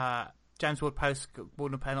James Ward-Prowse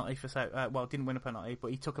won a penalty for didn't win a penalty,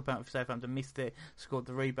 but he took a penalty for Southampton, missed it, scored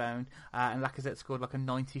the rebound, and Lacazette scored like a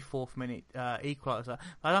 94th minute equaliser.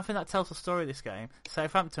 But I don't think that tells the story of this game.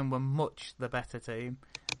 Southampton were much the better team,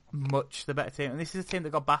 and this is a team that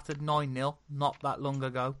got battered 9-0 not that long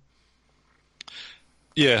ago.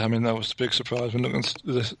 Yeah, I mean, that was the big surprise. When looking at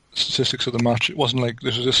the statistics of the match, it wasn't like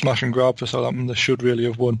this was a smash and grab for Southampton. They should really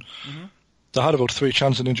have won. Mm-hmm. They had about 3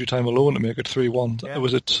 chances in injury time alone to make it 3-1. Yeah.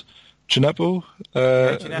 Was it Gineppo?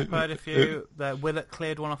 Gineppo had a few. Willett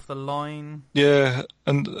cleared one off the line. Yeah,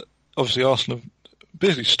 and obviously Arsenal have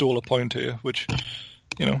basically stole a point here, which,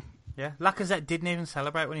 Yeah, Lacazette didn't even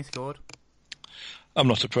celebrate when he scored. I'm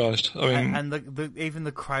not surprised. I mean, and even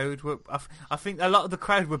the crowd were. I think a lot of the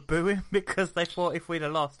crowd were booing because they thought if we'd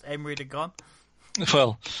have lost, Emery'd have gone.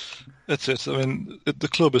 Well, that's it. I mean, the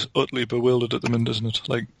club is utterly bewildered at the minute, isn't it?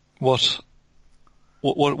 Like, what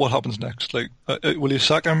happens next? Like, will you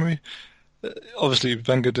sack Emery? Obviously,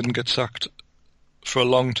 Wenger didn't get sacked for a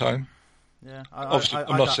long time. Yeah,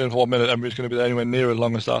 I'm not saying for 1 minute Emery's going to be anywhere near as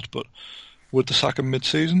long as that, but. Would they sack him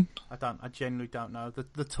mid-season? I genuinely don't know.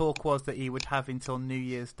 The talk was that he would have until New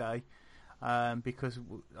Year's Day, because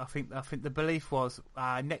I think the belief was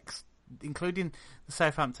including the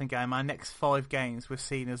Southampton game, our next 5 games were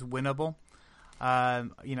seen as winnable. I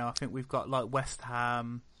think we've got like West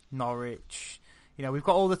Ham, Norwich. We've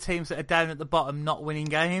got all the teams that are down at the bottom not winning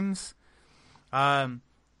games.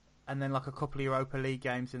 and then like a couple of Europa League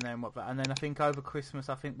games in there and whatnot. And then I think over Christmas,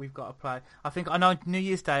 I think we've got to play. I know New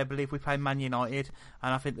Year's Day, I believe we play Man United,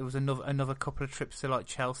 and I think there was another couple of trips to like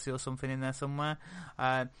Chelsea or something in there somewhere.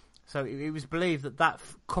 So it was believed that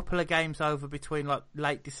couple of games over between like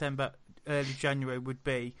late December, early January would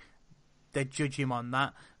be, they'd judge him on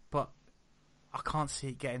that. But I can't see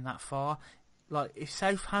it getting that far. Like if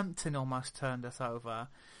Southampton almost turned us over,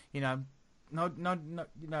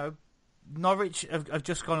 Norwich have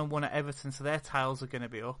just gone and won at Everton, so their tails are going to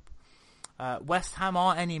be up. West Ham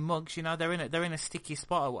aren't any mugs, they're in a sticky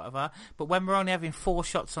spot or whatever. But when we're only having 4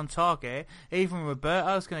 shots on target, even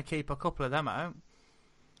Roberto's going to keep a couple of them out.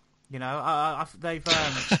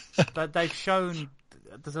 They've shown.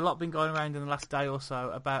 There's a lot been going around in the last day or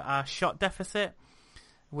so about our shot deficit.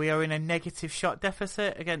 We are in a negative shot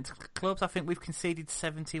deficit against clubs. I think we've conceded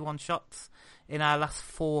 71 shots in our last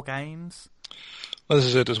 4 games. Well, this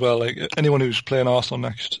is it as well. Like anyone who's playing Arsenal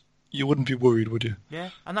next, you wouldn't be worried, would you?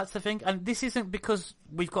 Yeah, and that's the thing. And this isn't because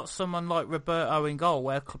we've got someone like Roberto in goal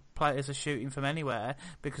where players are shooting from anywhere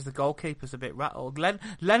because the goalkeeper's a bit rattled.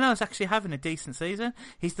 Leno's actually having a decent season.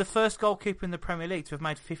 He's the first goalkeeper in the Premier League to have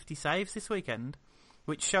made 50 saves this weekend,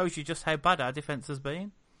 which shows you just how bad our defence has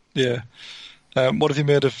been. Yeah. What have you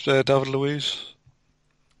made of David Luiz?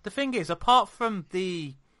 The thing is, apart from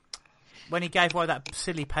when he gave away that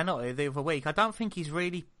silly penalty the other week, I don't think he's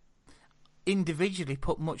really individually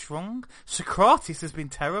put much wrong. Socrates has been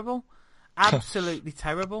terrible. Absolutely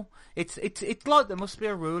terrible. It's like there must be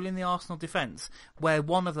a rule in the Arsenal defence where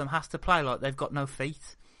one of them has to play like they've got no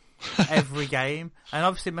feet every game. And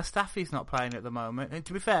obviously Mustafi's not playing at the moment. And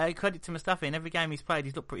to be fair, credit to Mustafi, in every game he's played,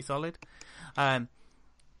 he's looked pretty solid.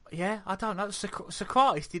 Yeah, I don't know.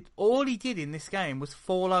 Socrates all he did in this game was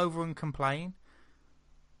fall over and complain.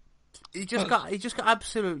 He just got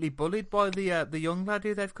absolutely bullied by the young lad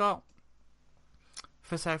who they've got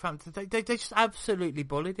for Southampton. They just absolutely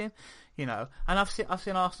bullied him, And I've seen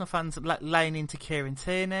Arsenal fans laying into Kieran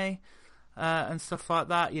Tierney and stuff like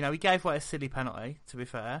that. He gave away a silly penalty, to be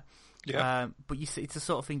fair. Yeah. But you see, it's the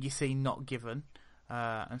sort of thing you see not given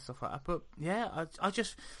and stuff like that. But yeah,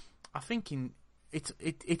 I'm thinking.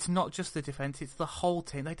 It's not just the defence, it's the whole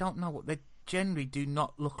team. They don't know they generally do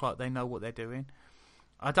not look like they know what they're doing.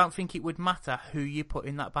 I don't think it would matter who you put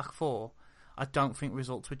in that back 4. I don't think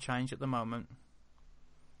results would change at the moment.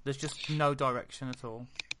 There's just no direction at all.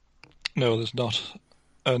 No, there's not.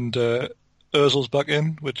 And Ozil's back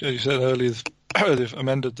in, which, as you said earlier, they've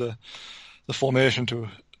amended the formation to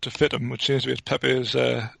fit him, which seems to be at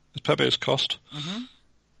Pepe's cost. Mm-hmm.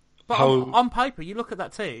 But on paper, you look at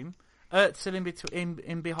that team. Özil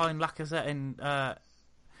in behind Lacazette and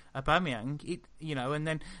Aubameyang, and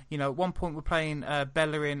then at one point we're playing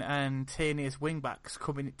Bellerin and Tierney as wing backs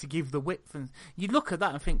coming to give the width, and you look at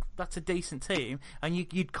that and think that's a decent team, and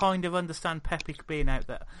you'd kind of understand Pepe being out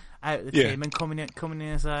the team and coming in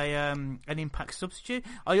as an impact substitute.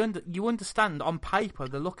 You understand on paper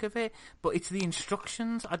the look of it, but it's the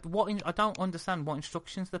instructions. I don't understand what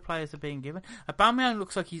instructions the players are being given. Aubameyang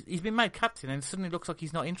looks like he's been made captain, and suddenly looks like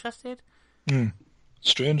he's not interested.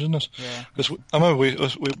 Strange, isn't it? Yeah. Because I remember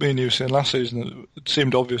me and you saying last season that it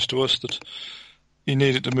seemed obvious to us that you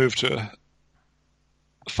needed to move to a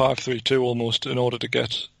 5-3-2 almost in order to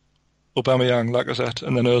get Aubameyang, Lacazette,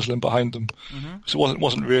 and then Özil behind them. Mm-hmm. So it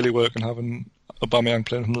wasn't really working having Aubameyang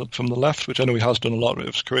playing from the left, which I know he has done a lot of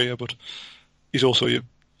his career, but he's also your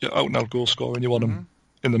out-and-out goal scorer, and you want him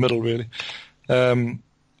in the middle, really.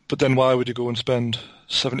 But then why would you go and spend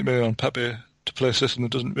 70 million on Pepe to play a system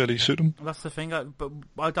that doesn't really suit him? That's the thing, but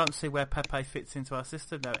I don't see where Pepe fits into our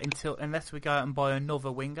system now unless we go out and buy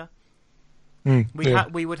another winger.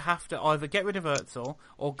 We would have to either get rid of Özil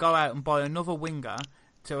or go out and buy another winger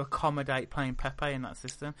to accommodate playing Pepe in that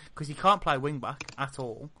system, because he can't play wing back at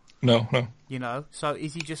all. No. So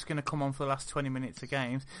is he just going to come on for the last 20 minutes of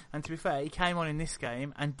games? And to be fair, he came on in this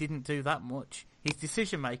game and didn't do that much. His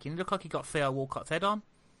decision making looked like he got Theo Walcott's head on.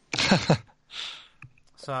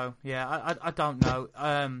 So yeah, I don't know.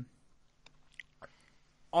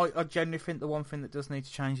 I generally think the one thing that does need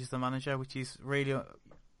to change is the manager, which is really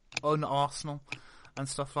un-Arsenal and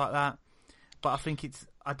stuff like that. But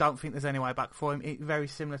I don't think there's any way back for him. Very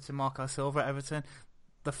similar to Marco Silva at Everton.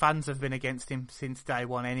 The fans have been against him since day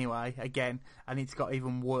one anyway, again, and it's got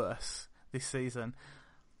even worse this season.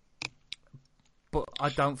 But I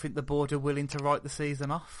don't think the board are willing to write the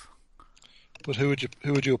season off. But who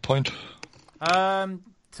would you appoint?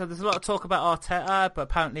 So there's a lot of talk about Arteta, but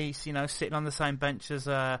apparently he's, sitting on the same bench as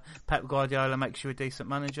Pep Guardiola makes you a decent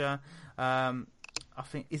manager. I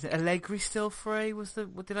think, is it Allegri still free?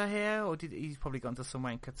 What did I hear? Or he's probably gone to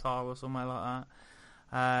somewhere in Qatar or somewhere like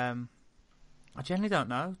that. I generally don't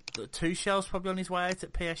know. Tuchel's probably on his way out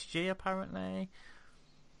at PSG, apparently.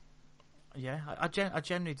 Yeah, I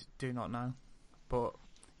generally do not know. But,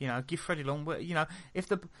 give Freddie Ljungberg...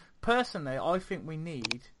 Personally, I think we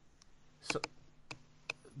need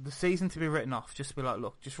the season to be written off. Just be like,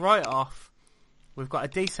 look, just write it off. We've got a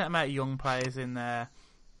decent amount of young players in there.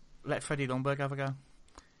 Let Freddie Ljungberg have a go.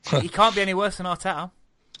 He can't be any worse than Arteta.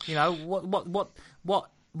 What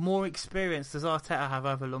more experience does Arteta have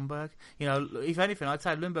over Ljungberg? If anything, I'd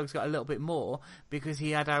say Ljungberg's got a little bit more because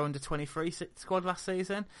he had our under-23 squad last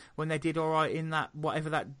season when they did all right in that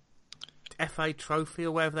FA Trophy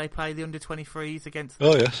or wherever they play the under-23s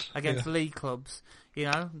against league clubs. They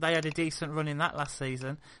had a decent run in that last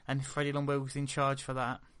season, and Freddie Ljungberg was in charge for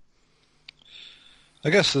that. I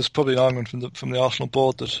guess there's probably an argument from the Arsenal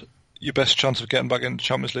board that your best chance of getting back into the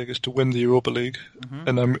Champions League is to win the Europa League,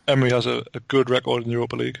 and Emery has a good record in the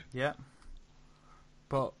Europa League. Yeah,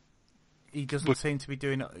 but he doesn't seem to be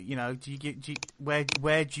doing.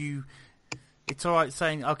 Where do you? It's all right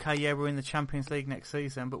saying, okay, yeah, we're in the Champions League next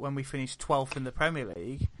season, but when we finish 12th in the Premier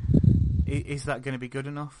League, is that going to be good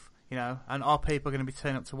enough? And are people going to be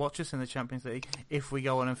turning up to watch us in the Champions League if we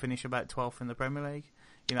go on and finish about 12th in the Premier League?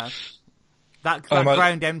 That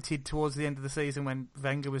ground emptied towards the end of the season when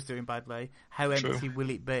Wenger was doing badly. How empty will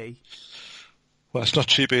it be? Well, it's not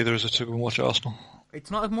cheap either, is it, to go and watch Arsenal? It's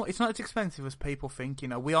not as expensive as people think.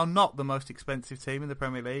 We are not the most expensive team in the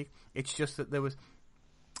Premier League. It's just that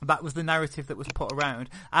that was the narrative that was put around.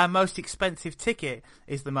 Our most expensive ticket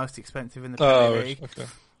is the most expensive in the Premier League. Okay.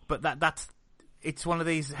 But it's one of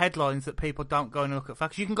these headlines that people don't go and look at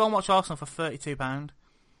facts. You can go and watch Arsenal for £32,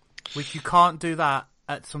 which you can't do that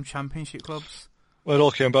at some Championship clubs. Well, it all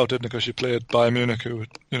came about, didn't it? Because you played Bayern Munich, who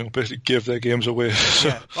basically give their games away.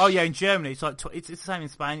 Yeah. Oh yeah, in Germany it's like it's the same in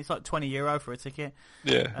Spain. It's like €20 for a ticket.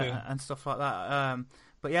 Yeah. And stuff like that.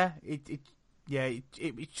 But yeah,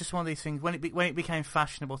 it's just one of these things. When it became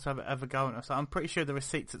fashionable to have a go at us, I'm pretty sure there are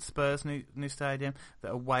seats at Spurs' new stadium that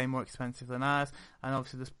are way more expensive than ours, and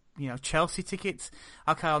obviously there's Chelsea tickets.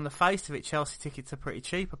 Okay, on the face of it, Chelsea tickets are pretty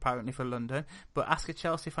cheap apparently for London, but ask a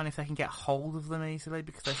Chelsea fan if they can get hold of them easily,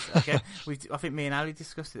 because I think me and Ali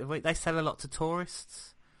discussed it the week. They sell a lot to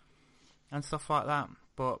tourists and stuff like that.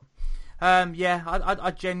 But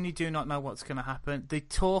I genuinely do not know what's going to happen. The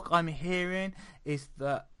talk I'm hearing is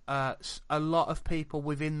that a lot of people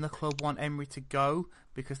within the club want Emery to go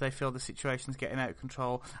because they feel the situation's getting out of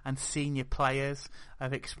control, and senior players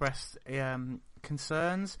have expressed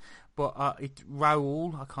concerns. But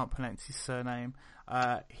Raul, I can't pronounce his surname,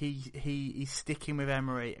 he's sticking with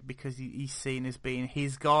Emery because he's seen as being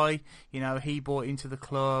his guy. He bought into the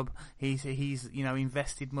club. He's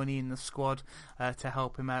invested money in the squad to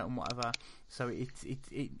help him out and whatever. So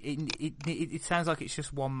it sounds like it's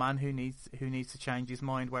just one man who needs to change his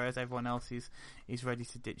mind, whereas everyone else is ready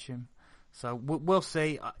to ditch him. So we'll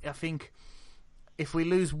see. I think if we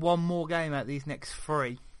lose one more game out of these next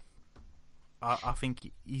three, I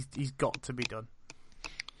think he's got to be done.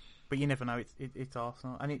 But you never know. It's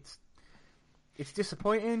Arsenal, and it's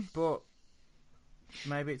disappointing. But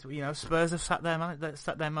maybe it's Spurs have sat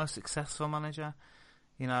their most successful manager.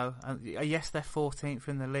 And yes, they're 14th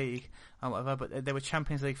in the league and whatever, but they were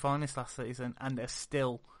Champions League finalists last season, and they're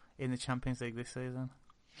still in the Champions League this season.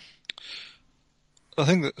 I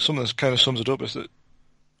think that something that kind of sums it up is that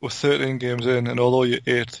we're 13 games in, and although you're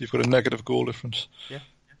 8th, you've got a negative goal difference. Yeah.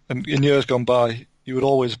 And in years gone by, you would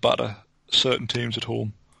always batter certain teams at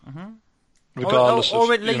home, regardless or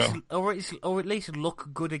of at least look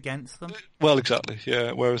good against them. Well, exactly.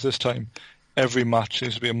 Yeah. Whereas this time, every match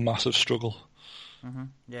seems to be a massive struggle. Mm-hmm.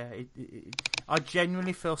 Yeah. I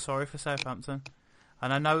genuinely feel sorry for Southampton.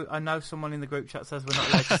 And I know someone in the group chat says we're not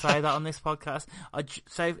allowed to say that on this podcast.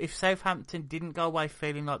 If Southampton didn't go away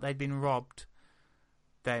feeling like they'd been robbed,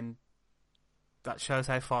 then that shows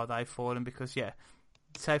how far they've fallen. Because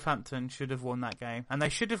Southampton should have won that game, and they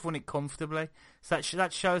should have won it comfortably. So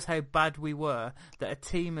that shows how bad we were. That a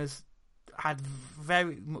team has had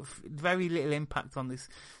very little impact on this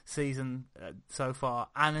season so far,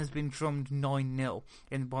 and has been drummed 9-0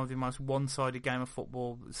 in one of the most one-sided game of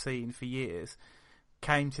football seen for years.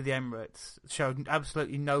 Came to the Emirates, showed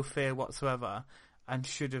absolutely no fear whatsoever, and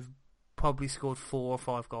should have probably scored 4 or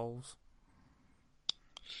 5 goals.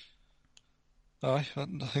 Aye, I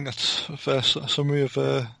think that's a fair summary of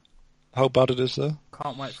how bad it is there.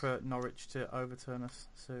 Can't wait for Norwich to overturn us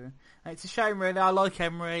soon. And it's a shame, really. I like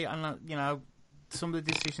Emery, and some of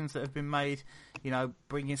the decisions that have been made,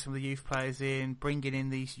 bringing some of the youth players in, bringing in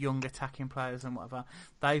these young attacking players and whatever,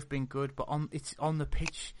 they've been good. But it's on the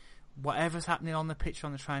pitch. Whatever's happening on the pitch,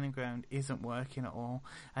 on the training ground, isn't working at all.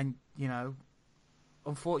 And,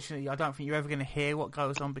 unfortunately, I don't think you're ever going to hear what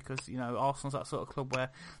goes on because, Arsenal's that sort of club where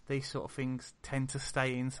these sort of things tend to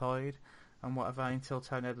stay inside and whatever until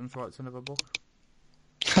Tony Adams writes another book.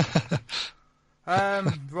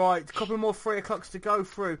 Right, a couple more 3 o'clocks to go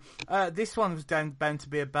through. This one was bound to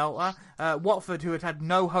be a belter. Watford, who had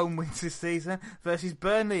no home wins this season, versus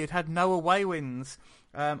Burnley, who had no away wins.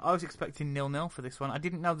 I was expecting 0-0 for this one. I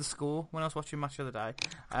didn't know the score when I was watching Match of the Day.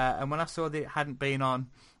 And when I saw that it hadn't been on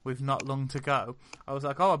with not long to go, I was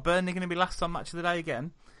like, are Burnley going to be last on Match of the Day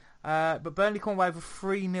again? But Burnley come away with a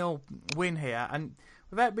 3-0 win here. And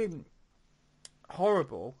without being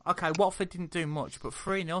horrible, okay, Watford didn't do much, but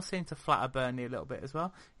 3-0 seemed to flatter Burnley a little bit as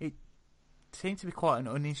well. It seemed to be quite an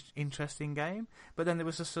uninteresting game. But then there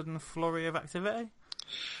was a sudden flurry of activity.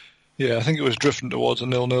 Yeah, I think it was drifting towards a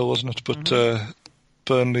 0-0, wasn't it? But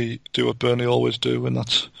Burnley do what Burnley always do, and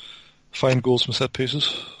that's find goals from set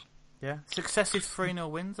pieces. Yeah, successive 3-0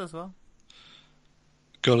 wins as well.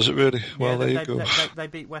 God, is it really? Yeah, well, there you go. They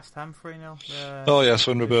beat West Ham 3-0. Oh, yes,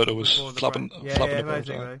 when Roberto was flapping about.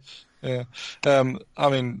 Basically. Yeah. I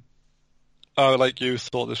mean, I, like you,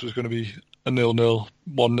 thought this was going to be a 0-0,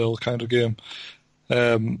 1-0 kind of game.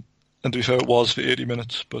 And to be fair, it was for 80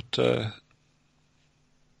 minutes, but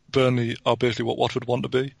Burnley are basically what Watford want to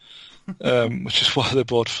be. Which is why they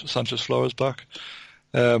brought Sanchez Flores back.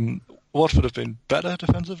 Watford have been better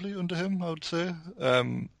defensively under him, I would say.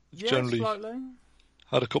 Generally slightly.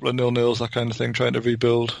 Had a couple of 0-0s, that kind of thing, trying to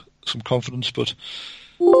rebuild some confidence, but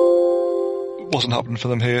it wasn't happening for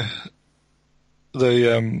them here. They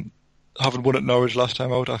haven't won at Norwich last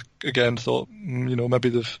time out. I again thought, maybe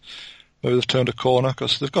they've turned a corner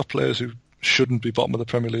because they've got players who shouldn't be bottom of the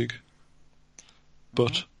Premier League,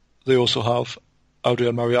 but they also have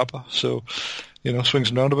Adrian Mariappa, so swings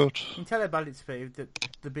and roundabouts. You can tell about it, Steve, that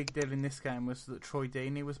the big deal in this game was that Troy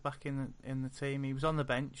Deeney was back in the team. He was on the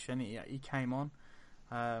bench and he came on.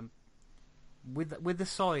 With the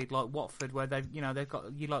side like Watford, where they've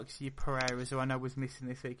got your Pereiras, who I know was missing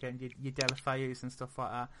this weekend, your Delafeus and stuff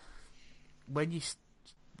like that. When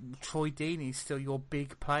Troy Deeney's still your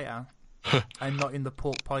big player, and not in the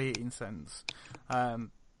pork pie eating sense,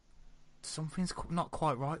 something's not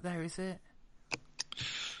quite right there, is it?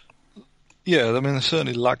 Yeah, I mean, they're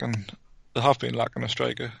certainly lacking. They have been lacking a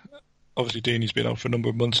striker. Obviously, Deeney's been out for a number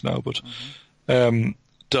of months now, but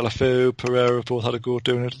Delafeu, Pereira both had a go at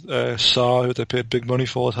doing it. Sarr, who they paid big money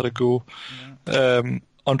for, had a go. Yeah.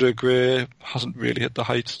 Andre Gray hasn't really hit the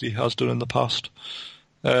heights that he has done in the past.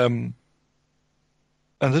 And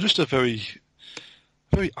they're just a very,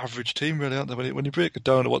 very average team, really, aren't they? When you break it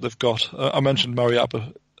down to what they've got, I mentioned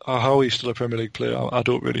Mariappa. How he's still a Premier League player, I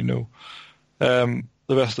don't really know.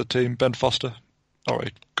 The rest of the team, Ben Foster, all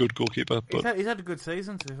right, good goalkeeper. But he's had a good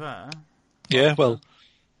season, to be fair. Yeah, well,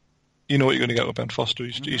 you know what you're going to get with Ben Foster.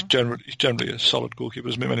 He's generally a solid goalkeeper.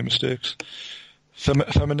 Doesn't make many mistakes.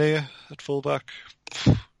 Feminine at fullback,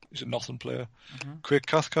 he's a nothing player. Craig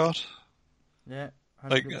Cathcart. Yeah,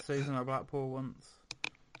 had a good season at Blackpool once.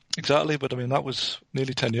 Exactly, but I mean, that was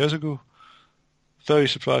nearly 10 years ago. Very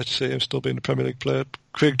surprised to see him still being a Premier League player.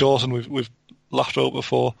 Craig Dawson, we've laughed out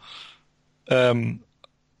before.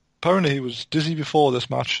 Apparently he was dizzy before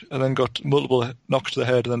this match and then got multiple knocks to the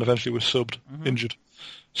head and then eventually was subbed, injured.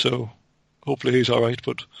 So hopefully he's all right.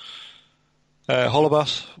 But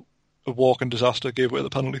Holebas, a walking disaster, gave away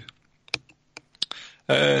the penalty.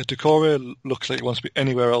 Decore looks like he wants to be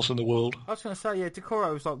anywhere else in the world. I was going to say, yeah,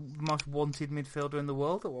 Decore was like the most wanted midfielder in the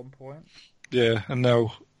world at one point. Yeah, and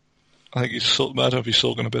now I think he's I don't know if he's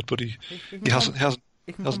sulking a bit, but he hasn't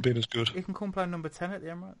been as good. He can come play number 10 at the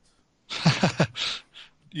Emirates.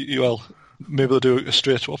 Well, maybe they'll do a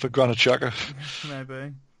straight swap for Granit Xhaka.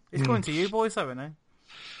 Maybe. He's coming to you boys, though, isn't he?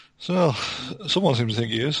 So, someone seems to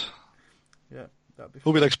think he is. Yeah, that'd be fun.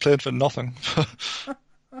 Hope he likes playing for nothing.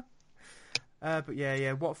 But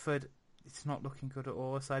yeah, Watford, it's not looking good at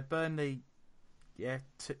all. So Burnley,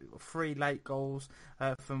 3 late goals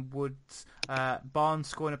from Woods. Barnes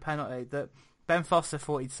scoring a penalty that Ben Foster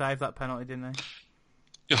thought he'd save that penalty, didn't he?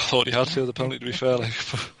 I thought he had saved the penalty, to be fair.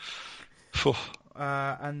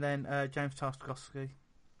 And then James Tarkowski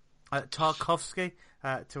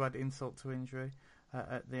to add insult to injury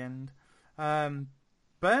at the end.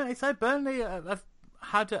 Burnley have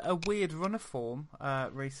had a weird run of form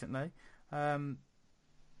recently.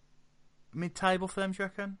 Mid-table for them, do you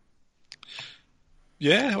reckon?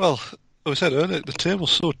 Yeah, well, as I said earlier, the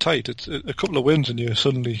table's so tight. It's a couple of wins and you're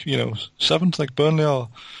suddenly, 7th like Burnley are.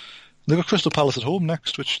 They've got Crystal Palace at home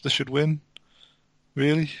next, which they should win.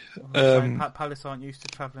 Really? Palace aren't used to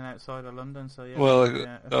travelling outside of London, so yeah. Well,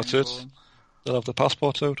 that's it. They'll have the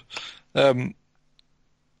passports out.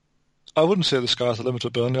 I wouldn't say the sky's the limit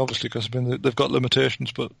of Burnley, obviously, because I mean they've got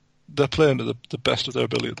limitations, but they're playing to the best of their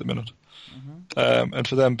ability at the minute. And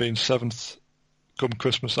for them being 7th come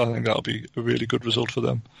Christmas, I think that'll be a really good result for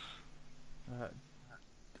them.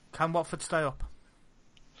 Can Watford stay up?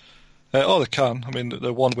 They can. I mean,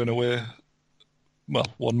 they're one win away. Well,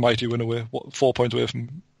 one mighty win away. 4 points away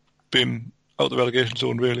from being out the relegation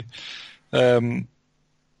zone, really.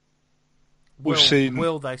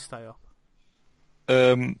 Will they stay up?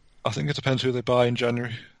 I think it depends who they buy in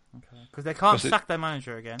January. Okay, because they can't sack their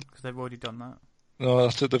manager again because they've already done that. No,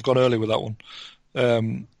 that's it. They've gone early with that one. I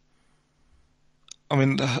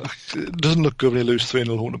mean, it doesn't look good when you lose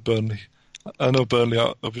 3-0 home to Burnley. I know Burnley,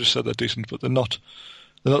 I've just said they're decent, but they're not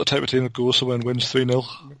the type of team that goes somewhere and wins 3-0.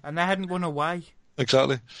 And they hadn't won away.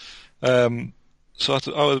 Exactly. So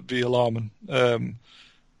I would be alarming.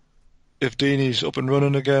 If Deeney's up and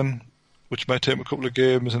running again, which might take him a couple of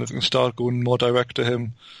games, and if they can start going more direct to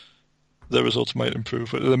him, their results might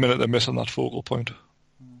improve. But at the minute, they're missing that focal point.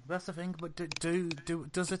 That's the thing, but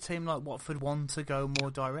does a team like Watford want to go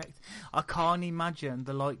more direct? I can't imagine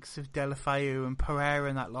the likes of Deulofeu and Pereira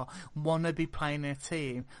and that lot want to be playing a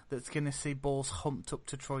team that's going to see balls humped up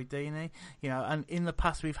to Troy Deeney. You know, and in the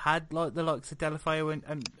past we've had like the likes of Deulofeu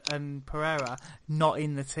and Pereira not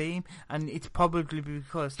in the team, and it's probably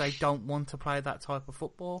because they don't want to play that type of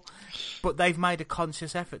football. But they've made a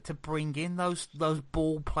conscious effort to bring in those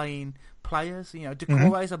ball playing players. You know,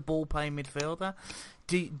 Doucouré is a ball playing midfielder.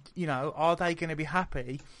 Are they going to be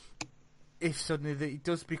happy if suddenly it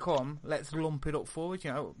does become let's lump it up forward?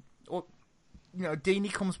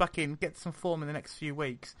 Deeney comes back in, gets some form in the next few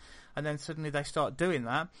weeks, and then suddenly they start doing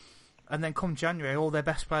that, and then come January, all their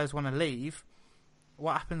best players want to leave.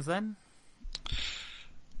 What happens then?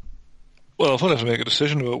 Well, they'll have to make a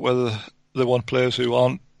decision about whether they want players who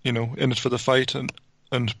aren't, in it for the fight, and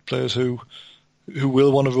players who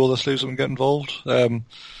will want to roll their sleeves up and get involved.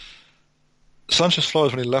 Sanchez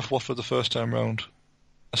Flores, when he left Watford the first time round,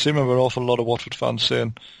 I seem to remember an awful lot of Watford fans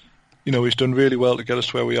saying, he's done really well to get us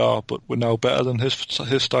to where we are, but we're now better than his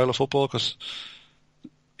style of football, because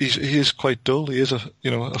he is quite dull. He is a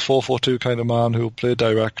 4-4-2 kind of man who will play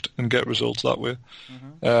direct and get results that way.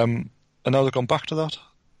 And now they've gone back to that.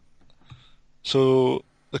 So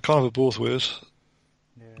they can't have it both ways.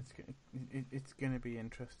 Yeah, it's going to be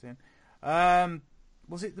interesting.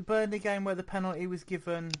 Was it the Burnley game where the penalty was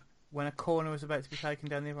given when a corner was about to be taken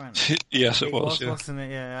down the other end? Yes, it was, yeah. Wasn't it?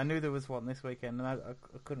 Yeah, I knew there was one this weekend, and I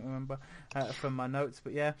couldn't remember from my notes.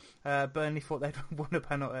 But yeah, Burnley thought they'd won a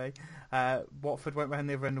penalty. Watford went round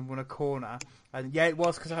the other end and won a corner. And yeah, it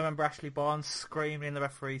was, because I remember Ashley Barnes screaming in the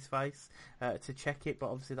referee's face to check it, but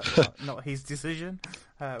obviously that's not his decision.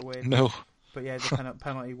 No. But yeah, the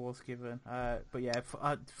penalty was given. But yeah,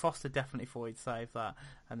 Foster definitely thought he'd save that,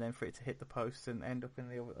 and then for it to hit the post and end up in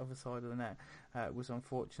the other side of the net was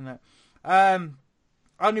unfortunate.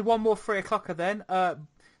 Only one more 3 o'clocker then.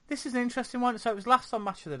 This is an interesting one. So it was last on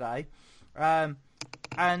Match of the Day,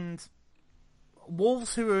 and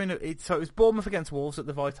Wolves, who were so it was Bournemouth against Wolves at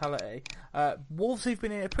the Vitality. Wolves, who've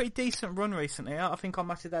been in a pretty decent run recently. I think on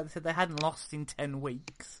Match of the Day they said they hadn't lost in 10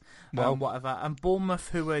 weeks, whatever. And Bournemouth,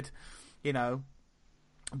 who had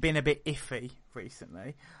been a bit iffy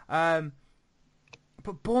recently.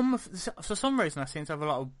 But Bournemouth, for some reason, I seem to have a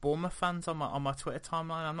lot of Bournemouth fans on my Twitter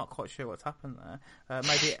timeline. I'm not quite sure what's happened there.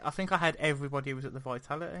 Maybe I think I had everybody who was at the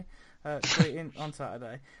Vitality tweeting on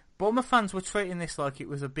Saturday. Bournemouth fans were treating this like it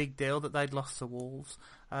was a big deal that they'd lost to Wolves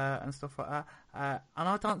and stuff like that. And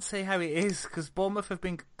I don't see how it is, because Bournemouth have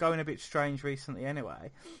been going a bit strange recently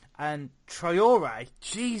anyway. And Traoré,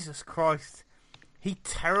 Jesus Christ, he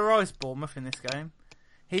terrorised Bournemouth in this game.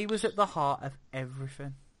 He was at the heart of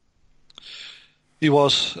everything. He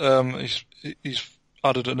was. He's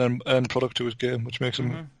added an end product to his game, which makes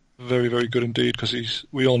him very, very good indeed, because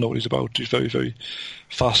we all know what he's about. He's very, very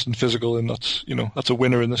fast and physical, and that's a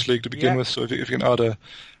winner in this league to begin with. So if you can add an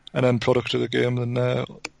end product to the game, then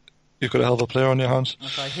you've got a hell of a player on your hands.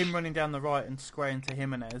 Okay, him running down the right and squaring to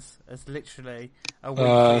Jimenez as literally a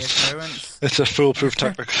win clearance. It's a foolproof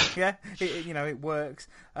tactic. Yeah, it works.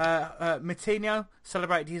 Moutinho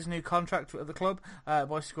celebrated his new contract at the club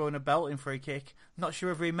by scoring a belting free kick. Not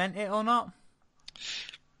sure if he meant it or not.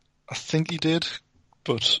 I think he did,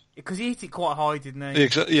 but because he hit it quite high, didn't he?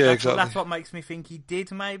 Exactly. That's what makes me think he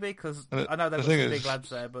did, maybe, because I know there were some big lads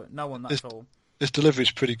there, but no one that's all. His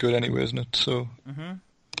delivery's pretty good anyway, isn't it? So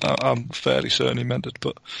I'm fairly certain he meant it,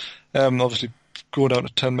 but obviously going down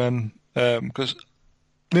to 10 men, because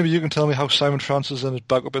maybe you can tell me how Simon Francis ended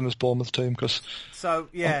back up in this Bournemouth team, because So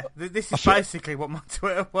yeah, this is basically what my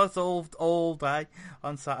Twitter was all day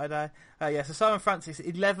on Saturday. So Simon Francis,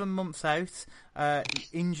 11 months out,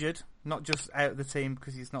 injured, not just out of the team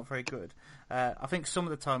because he's not very good. I think some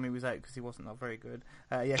of the time he was out because he wasn't not very good.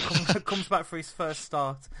 Comes back for his first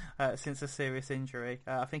start since a serious injury.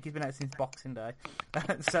 I think he's been out since Boxing Day.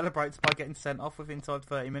 Celebrates by getting sent off within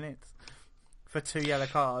 30 minutes for 2 yellow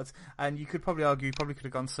cards, and you could probably argue he probably could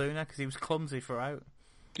have gone sooner because he was clumsy throughout.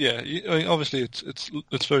 Yeah, I mean, obviously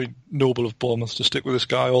it's very noble of Bournemouth to stick with this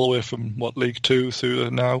guy all the way from League Two through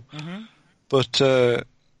to now, but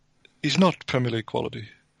he's not Premier League quality.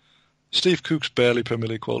 Steve Cook's barely Premier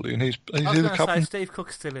League quality, and he's the captain. Steve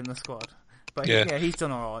Cook's still in the squad, but he's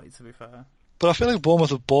done all right, to be fair. But I feel like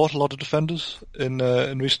Bournemouth have bought a lot of defenders in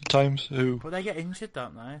recent times But they get injured,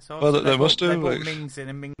 don't they? So they must do. They brought Mings in,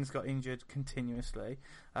 and Mings got injured continuously.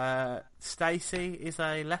 Stacey is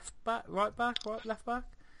a left back.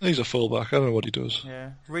 He's a fullback. I don't know what he does.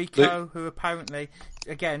 Yeah, Rico, who apparently,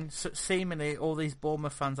 again, seemingly all these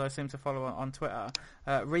Bournemouth fans I seem to follow on Twitter,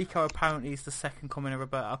 Rico apparently is the second coming of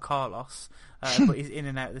Roberto Carlos, but he's in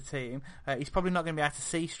and out of the team. He's probably not going to be able to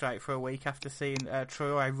see straight for a week after seeing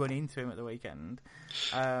Traoré run into him at the weekend.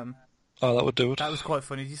 That would do it. That was quite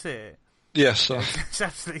funny. Did you see it? Yes. It's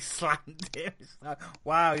absolutely slammed him. It's like,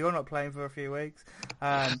 wow, you're not playing for a few weeks.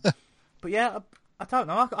 But yeah, I don't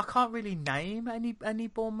know. I can't really name any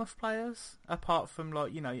Bournemouth players apart from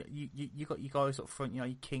you got your guys up front. Your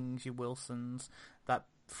Kings, your Wilsons, that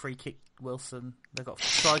free kick Wilson. They've got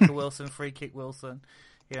striker Wilson, free kick Wilson.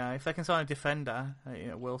 If they can sign a defender,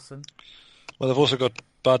 Wilson. Well, they've also got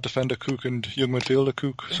bad defender Cook and young midfielder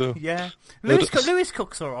Cook. So yeah, Lewis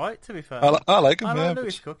Cook's all right, to be fair. I like him. I like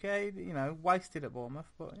Lewis Cook. Yeah, wasted at Bournemouth,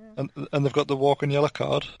 but yeah. And they've got the walking yellow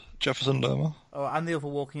card, Jefferson Lerma. Oh, and the other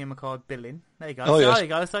walking yellow card, Billing. There you go. There you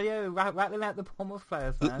go. So yeah, rattling out the Bournemouth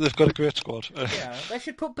players. They've got a great squad. Yeah, they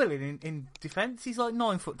should put Billing in defence. He's like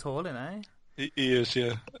 9 foot tall, isn't he? He is,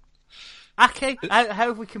 yeah. Ake, how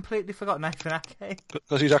have we completely forgotten Nathan Ake?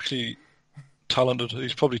 Because he's actually talented.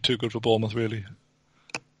 He's probably too good for Bournemouth, really.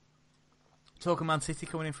 Talking Man City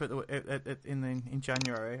coming in for in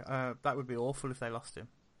January, that would be awful if they lost him.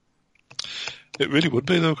 It really would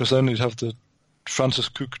be, though, because then you'd have the Francis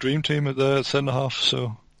Cook dream team at the centre half.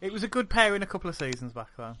 So it was a good pairing a couple of seasons back,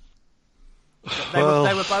 though. They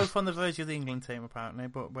were both on the verge of the England team, apparently,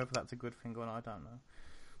 but whether that's a good thing or not, I don't know.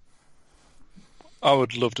 I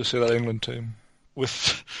would love to see that England team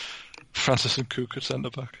with Francis and Cook at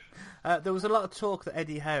centre back. There was a lot of talk that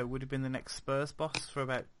Eddie Howe would have been the next Spurs boss for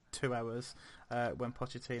about 2 hours when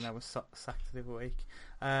Pochettino was sacked the other week.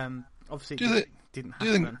 Obviously, it didn't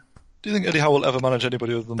happen. Do you think Eddie Howe will ever manage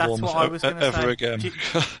anybody other than Bournemouth ever again?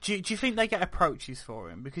 Do you think they get approaches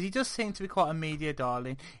for him? Because he does seem to be quite a media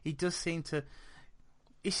darling. He seems to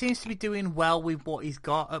be doing well with what he's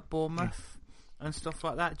got at Bournemouth and stuff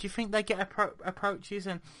like that. Do you think they get approaches,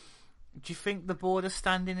 and do you think the board are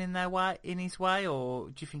standing in his way, or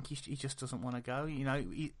do you think he just doesn't want to go?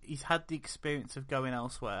 He's had the experience of going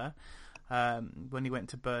elsewhere when he went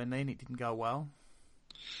to Burnley and it didn't go well.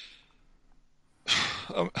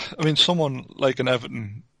 I mean, someone like an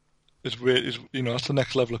Everton is that's the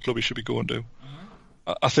next level of club he should be going to.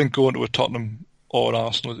 Mm-hmm. I think going to a Tottenham or an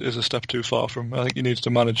Arsenal is a step too far from. I think he needs to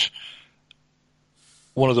manage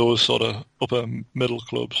one of those sort of upper middle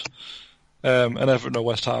clubs. And Everton or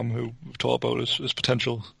West Ham, who we've talked about as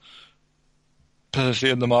potentially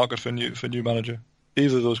in the market for new manager.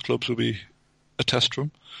 Either of those clubs will be a test for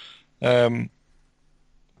him.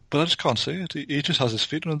 But I just can't see it. He just has his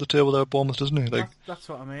feet under the table there at Bournemouth, doesn't he? That's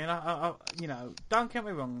what I mean. I don't get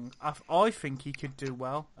me wrong. I think he could do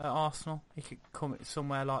well at Arsenal. He could come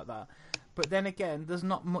somewhere like that. But then again, there's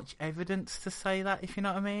not much evidence to say that, if you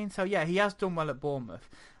know what I mean. So yeah, he has done well at Bournemouth,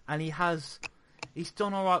 and he's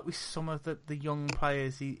done all right with some of the young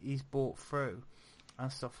players he's brought through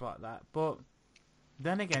and stuff like that. But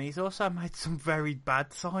then again, he's also made some very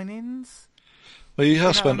bad signings. Well, he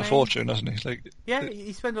has spent a fortune, hasn't he?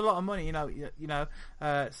 He spent a lot of money.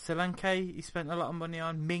 Solanke, he spent a lot of money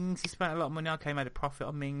on. Mings, he spent a lot of money on. He made a profit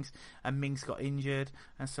on Mings, and Mings got injured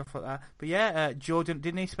and stuff like that. But yeah, Jordan,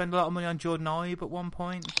 didn't he spend a lot of money on Jordan Ibe at one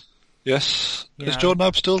point? Yes. Is Jordan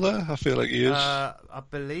Ibe still there? I feel like he is. I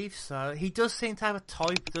believe so. He does seem to have a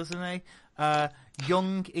type, doesn't he?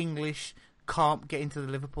 Young English, can't get into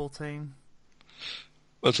the Liverpool team.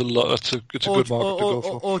 That's a lot. It's a good market to go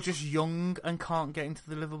for. Or just young and can't get into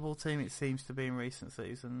the Liverpool team. It seems to be in recent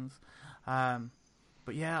seasons. But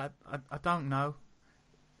yeah, I don't know.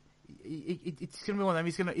 It's going to be one of them.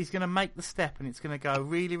 He's going to make the step, and it's going to go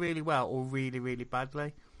really, really well or really, really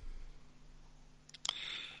badly.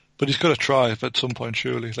 But he's got to try at some point,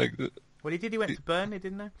 surely. Well, he did. He went to Burnley,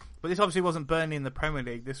 didn't he? But this obviously wasn't Burnley in the Premier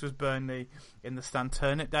League. This was Burnley in the Stan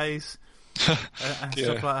Ternent days and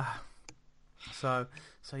stuff like that.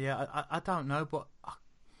 So yeah, I don't know, but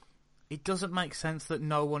it doesn't make sense that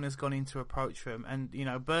no one has gone in to approach him. And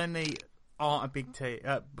Burnley aren't a big team.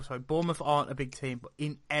 Bournemouth aren't a big team, but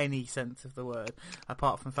in any sense of the word,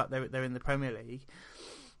 apart from the fact they're in the Premier League.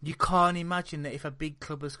 You can't imagine that if a big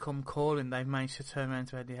club has come calling, they've managed to turn around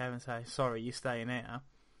to Eddie Howe and say, "Sorry, you're staying here."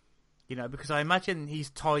 Because I imagine he's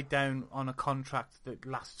tied down on a contract that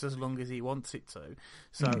lasts as long as he wants it to.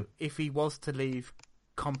 So if he was to leave,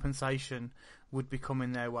 compensation would be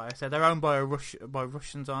coming their way. So they're owned by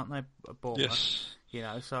Russians, aren't they? Bournemouth?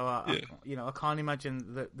 Yes. So I can't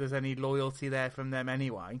imagine that there's any loyalty there from them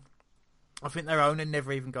anyway. I think their owner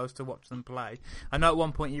never even goes to watch them play. I know at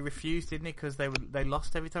one point he refused, didn't he? Because they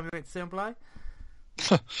lost every time he went to see them play.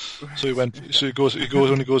 So he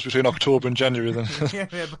only goes between October and January then.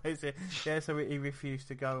 Basically. Yeah, so he refused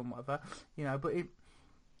to go and whatever. But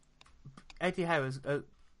Eddie Howe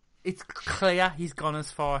it's clear he's gone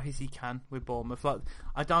as far as he can with Bournemouth.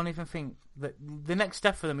 I don't even think that the next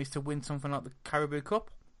step for them is to win something like the Carabao Cup.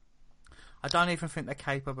 I don't even think they're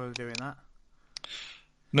capable of doing that.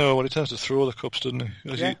 No, well, he tends to throw the cups, doesn't he?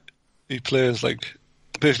 Yeah. He plays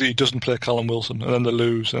basically he doesn't play Callum Wilson, and then they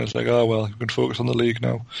lose, and it's like, oh well, we can focus on the league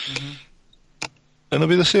now. Mm-hmm. And it'll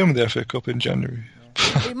be the same with the FA Cup in January.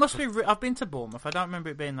 Yeah. It must be. I've been to Bournemouth. I don't remember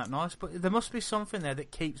it being that nice, but there must be something there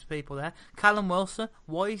that keeps people there. Callum Wilson,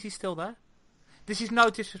 why is he still there? This is no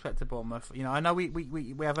disrespect to Bournemouth. I know we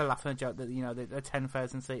have a laugh and a joke that they're a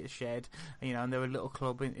 10,000 seater shed, and they're a little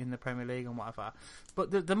club in the Premier League and whatever.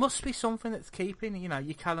 But there must be something that's keeping your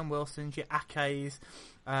Callum Wilsons, your Ake's,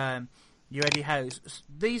 your Eddie Howe's.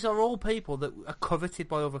 These are all people that are coveted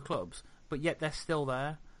by other clubs, but yet they're still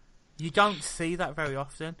there. You don't see that very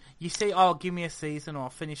often. You see, give me a season, or I'll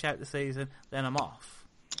finish out the season, then I'm off.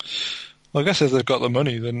 Well, I guess if they've got the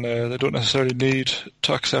money, then they don't necessarily need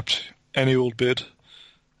to accept any old bid.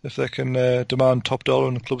 If they can demand top dollar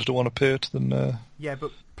and the clubs don't want to pay it, then... Yeah,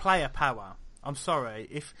 but player power. I'm sorry.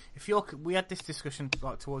 If you're... We had this discussion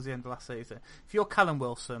towards the end of last season. If you're Callum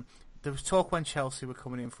Wilson, there was talk when Chelsea were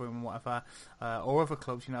coming in for him and whatever, or other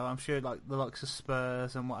clubs, I'm sure the likes of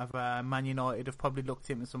Spurs and whatever, Man United have probably looked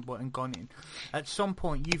at him at some point and gone in. At some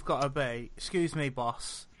point, you've got to be, excuse me,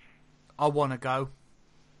 boss, I want to go.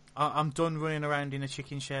 I'm done running around in a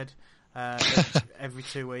chicken shed every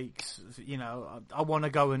 2 weeks. I want to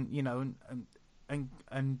go and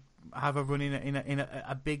and have a run in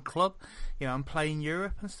a big club, and play in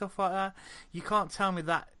Europe and stuff like that. You can't tell me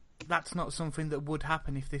that that's not something that would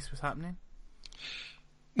happen if this was happening.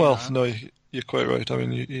 Well, no, you're quite right. I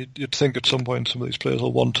mean, you'd think at some point some of these players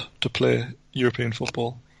will want to play European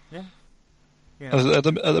football. Yeah. At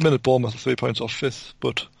the minute, Bournemouth are 3 points off fifth,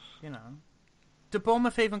 but do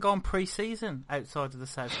Bournemouth even go on pre-season outside of the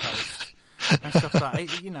South Coast and stuff like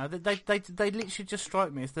that? They literally just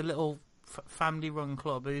strike me as the little family-run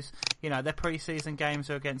club who's their pre-season games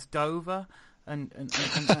are against Dover and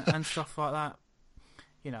stuff like that.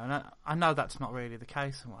 And I know that's not really the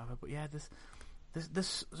case and whatever, but yeah,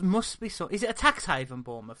 there's must be some. Is it a tax haven,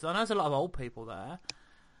 Bournemouth? I know there's a lot of old people there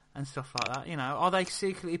and stuff like that. Are they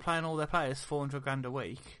secretly paying all their players $400,000 a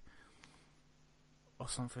week? Or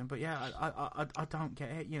something, but yeah, I don't get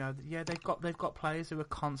it. Yeah, they've got players who are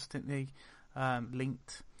constantly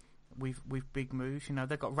linked with big moves.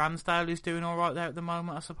 They've got Ramsdale who's doing all right there at the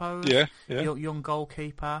moment, I suppose. Yeah. Young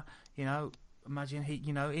goalkeeper. Imagine he.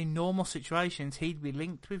 In normal situations he'd be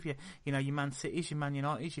linked with you. Your Man Cities, your Man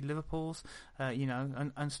Uniteds, your Liverpools.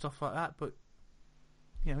 And stuff like that. But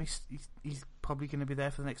he's probably going to be there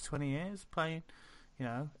for the next 20 years playing.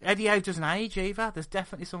 Eddie Howe doesn't age either. There's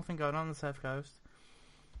definitely something going on the South Coast.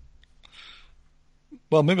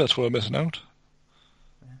 Well, maybe that's why I'm missing out.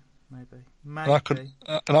 Yeah, maybe.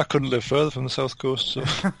 And I couldn't live further from the South Coast, so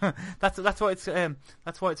that's why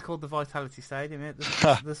it's called the Vitality Stadium. Isn't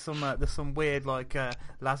it? There's some weird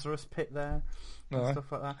Lazarus pit there and stuff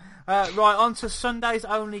like that. Right, on to Sunday's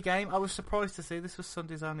only game. I was surprised to see this was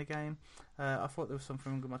Sunday's only game. I thought there was something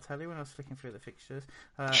wrong with my telly when I was flicking through the fixtures.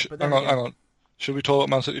 But hang on. Should we talk about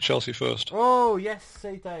Man City Chelsea first? Oh yes,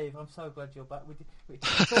 see Dave, I'm so glad you're back.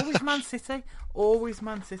 It's always Man City, always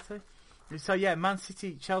Man City. So yeah, Man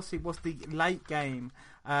City Chelsea was the late game.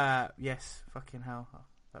 Yes, fucking hell,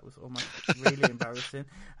 that was almost really embarrassing.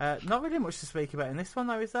 Not really much to speak about in this one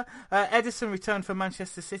though, is there? Ederson returned for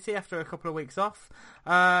Manchester City after a couple of weeks off.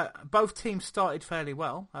 Both teams started fairly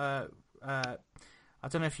well. I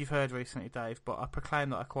don't know if you've heard recently, Dave, but I proclaim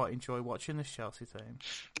that I quite enjoy watching this Chelsea team.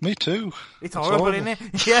 Me too. It's horrible, isn't it?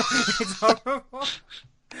 Yeah, it's horrible.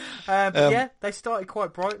 Yeah, they started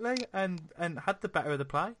quite brightly and had the better of the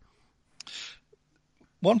play.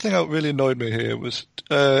 One thing that really annoyed me here was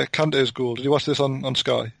Kante's goal. Did you watch this on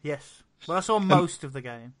Sky? Yes. Well, I saw most of the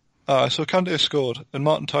game. So Kante scored, and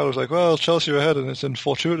Martin Tyler was like, well, Chelsea are ahead, and it's in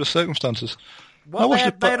fortuitous circumstances. Well,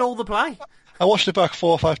 they had all the play. I watched it back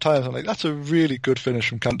 4 or 5 times, and I'm like, that's a really good finish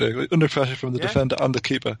from Kante, under pressure from the defender and the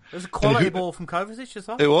keeper. It was a quality ball from Kovacic as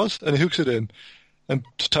well. It was, and he hooks it in. And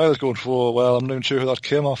Tyler's going, well, I'm not even sure who that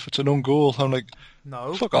came off. It's an own goal. I'm like,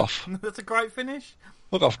 no. Fuck off. That's a great finish.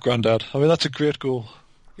 Fuck off, Grandad. I mean, that's a great goal.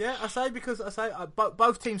 Yeah, because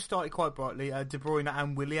both teams started quite brightly. De Bruyne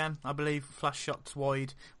and Willian, I believe, flash shots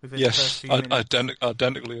wide within the first few minutes.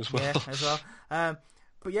 Identically as well. Yeah, as well.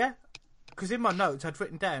 But yeah, because in my notes I'd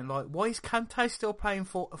written down, like, why is Kante still playing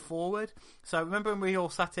forward? So remember when we all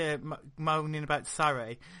sat here moaning about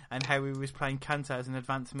Sarri and how he was playing Kante as an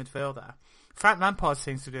advanced midfielder? Frank Lampard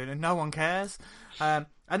seems to do it and no one cares.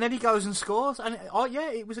 And then he goes and scores, and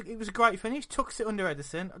it was a great finish. Tucks it under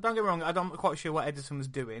Ederson. Don't get me wrong, I'm not quite sure what Ederson was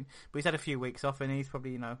doing, but he's had a few weeks off, and he's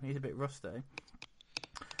probably he's a bit rusty.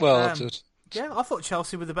 Well, that's it. Yeah, I thought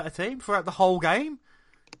Chelsea were the better team throughout the whole game.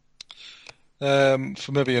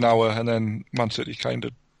 For maybe an hour, and then Man City kind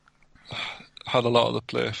of had a lot of the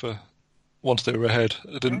play for once they were ahead.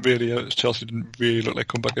 It didn't really. Chelsea didn't really look like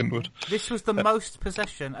come back into it. This was the most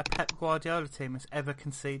possession a Pep Guardiola team has ever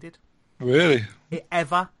conceded. Really?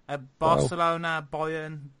 Ever. Barcelona,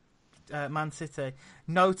 Bayern, Man City.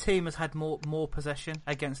 No team has had more possession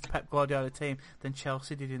against the Pep Guardiola team than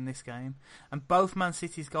Chelsea did in this game. And both Man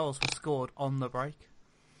City's goals were scored on the break.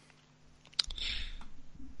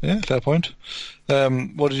 Yeah, fair point.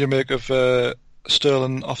 What did you make of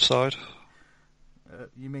Sterling offside?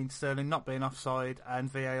 You mean Sterling not being offside and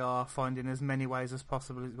VAR finding as many ways as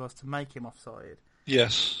possible as it was to make him offside?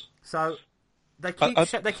 Yes. So...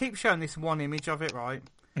 They keep showing this one image of it, right?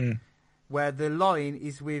 Where the line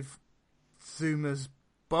is with Zuma's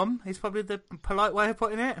bum, is probably the polite way of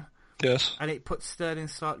putting it. Yes. And it puts Sterling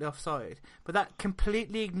slightly offside. But that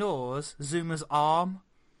completely ignores Zuma's arm,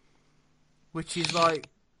 which is like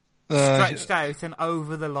stretched out and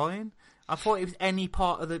over the line. I thought it was any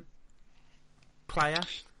part of the player.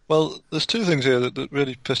 Well, there's two things here that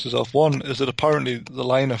really pissed us off. One is that apparently the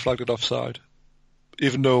liner flagged it offside,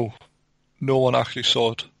 even though no one actually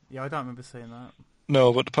saw it. Yeah, I don't remember seeing that.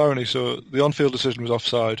 No, but apparently, so the on-field decision was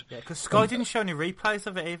offside. Yeah, because Sky didn't show any replays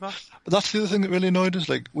of it either. But that's the other thing that really annoyed us.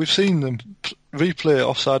 Like, we've seen them replay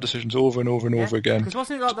offside decisions over and over and over again. Because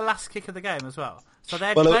wasn't it like the last kick of the game as well? So they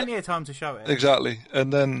had plenty of time to show it. Exactly.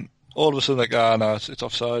 And then all of a sudden, like, no, it's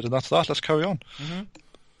offside, and that's that. Let's carry on. Mm-hmm.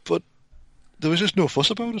 But there was just no fuss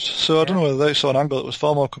about it. So I don't know whether they saw an angle that was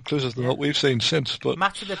far more conclusive than what we've seen since. But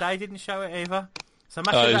Match of the Day didn't show it either. So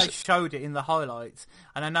Match of the Day showed it in the highlights,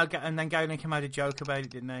 and I know, and then Galen came out a joke about it,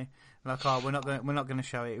 didn't he? Like, we're not going to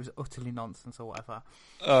show it. It was utterly nonsense or whatever.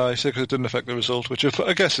 I say because it didn't affect the result, which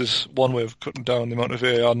I guess is one way of cutting down the amount of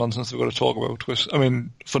VAR nonsense we've got to talk about. Because I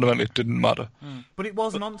mean, fundamentally, it didn't matter. But it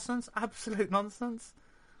was nonsense, absolute nonsense.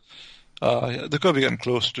 They've got to be getting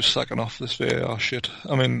close to just sacking off this VAR shit.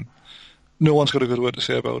 I mean, no one's got a good word to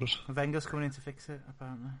say about it. Wenger's coming in to fix it,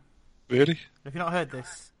 apparently. Really? Have you not heard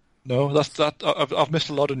this? No, I've missed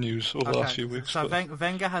a lot of news over the last few weeks. So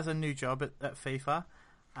Wenger has a new job at FIFA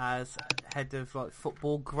as head of like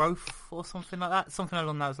football growth or something like that, something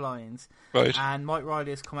along those lines. Right. And Mike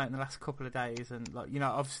Riley has come out in the last couple of days, and like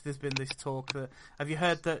obviously there's been this talk that have you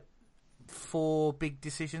heard that 4 big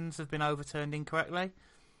decisions have been overturned incorrectly?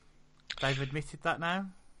 They've admitted that now.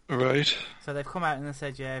 Right. So they've come out and they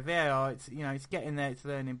said, yeah, VAR, it's getting there, it's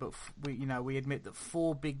learning, but we admit that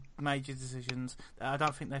 4 big major decisions, I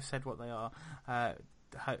don't think they've said what they are,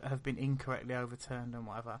 have been incorrectly overturned and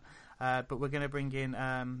whatever. But we're going to bring in,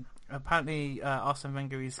 apparently Arsene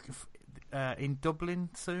Wenger is in Dublin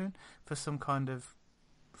soon for some kind of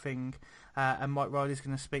thing, and Mike Riley's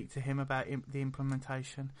going to speak to him about the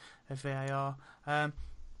implementation of VAR.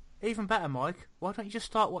 Even better, Mike, why don't you just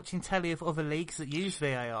start watching telly of other leagues that use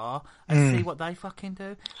VAR and see what they fucking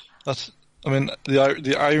do?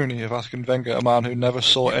 The irony of asking Wenger, a man who never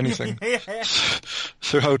saw anything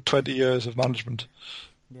throughout 20 years of management.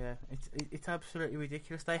 Yeah, it's absolutely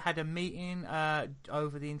ridiculous. They had a meeting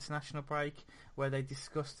over the international break where they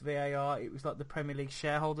discussed VAR. It was like the Premier League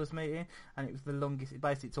shareholders meeting, and it was the longest.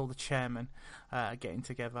 Basically, it's all the chairmen getting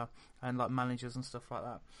together and like managers and stuff like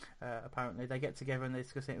that. Apparently, they get together and they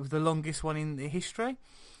discuss it. It was the longest one in the history,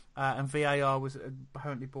 and VAR was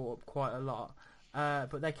apparently brought up quite a lot.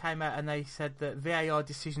 But they came out and they said that VAR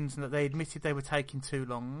decisions, that they admitted they were taking too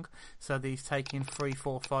long, so these taking 3,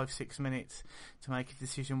 4, 5, 6 minutes to make a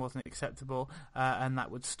decision wasn't acceptable, and that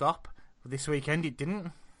would stop. This weekend it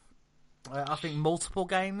didn't. I think multiple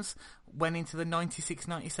games went into the 96th,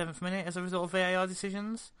 97th minute as a result of VAR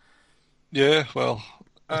decisions. Yeah, well,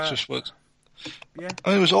 that's just what... Yeah. I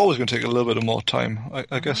mean, it was always going to take a little bit of more time.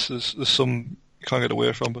 I guess there's some you can't get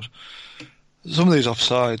away from, but some of these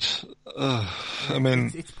offsides, I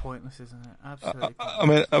mean... It's pointless, isn't it? Absolutely I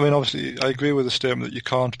mean, obviously, I agree with the statement that you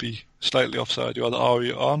can't be slightly offside. You either are or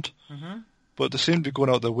you aren't. Mm-hmm. But they seem to be going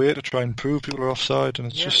out of their way to try and prove people are offside, and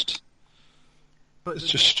it's just... But it's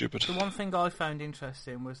just stupid. The one thing I found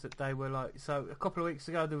interesting was that they were like... So, a couple of weeks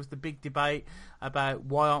ago, there was the big debate about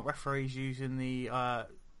why aren't referees using the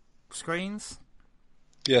screens?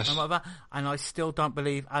 Yes. And, like that. And I still don't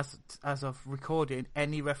believe, as of recording,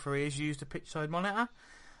 any referee has used a pitch-side monitor,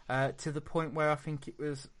 to the point where I think it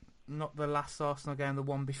was not the last Arsenal game, the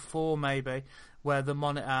one before maybe, where the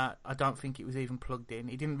monitor, I don't think it was even plugged in.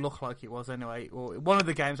 It didn't look like it was anyway. Or one of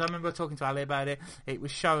the games, I remember talking to Ali about it. It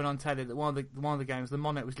was shown on telly that one of the games, the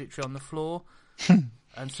monitor was literally on the floor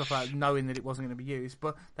and stuff like that, knowing that it wasn't going to be used.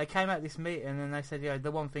 But they came out this meeting and they said,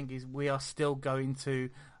 the one thing is we are still going to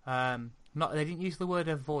they didn't use the word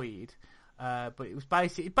avoid, but it was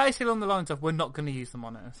basically along the lines of we're not going to use the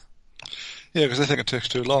monitors. Yeah, because they think it takes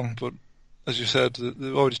too long. But as you said,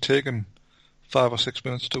 they've already taken 5 or 6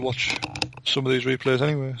 minutes to watch some of these replays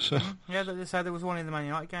anyway. So yeah, they said there was one in the Man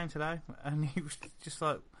United game today, and it was just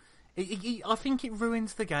like, I think it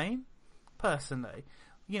ruins the game. Personally,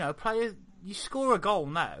 players, you score a goal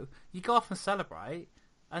now, you go off and celebrate,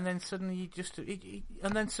 and then suddenly there's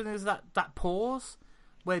that pause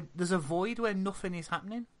where there's a void where nothing is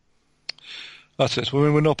happening. That's it.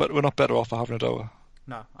 We're not better off for having it over.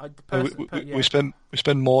 No, we spend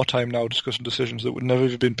more time now discussing decisions that would never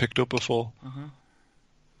have been picked up before. Mm-hmm.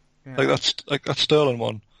 Yeah. Like that Sterling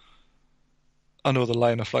one. I know the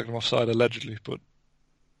line flagged him offside allegedly, but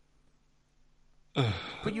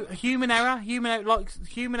human error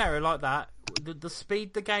like that. The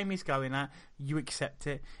speed the game is going at, you accept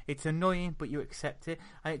it. It's annoying, but you accept it.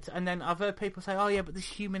 And then I've heard people say, "Oh yeah, but there's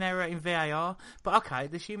human error in VAR." But okay,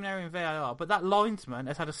 there's human error in VAR. But that linesman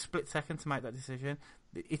has had a split second to make that decision.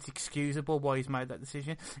 It's excusable why he's made that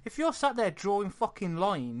decision. If you're sat there drawing fucking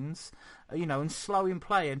lines, and slowing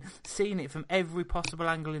play and seeing it from every possible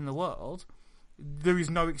angle in the world, there is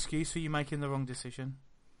no excuse for you making the wrong decision.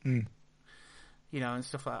 Mm. And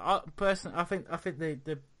stuff like that. Personally, I think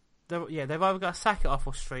they've either got to sack it off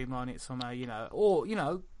or streamline it somehow, or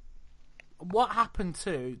what happened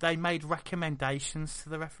to they made recommendations to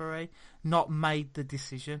the referee, not made the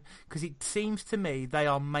decision, because it seems to me they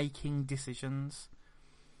are making decisions.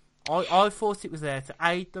 I thought it was there to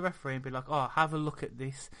aid the referee and be like, oh, have a look at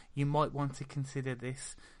this, you might want to consider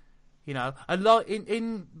this, a lot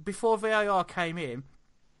in before VAR came in.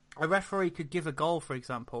 A referee could give a goal, for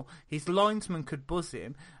example. His linesman could buzz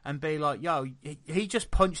him and be like, yo, he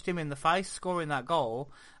just punched him in the face, scoring that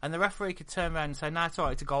goal. And the referee could turn around and say, no, it's all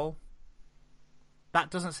right, it's a goal.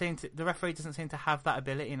 The referee doesn't seem to have that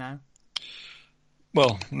ability now.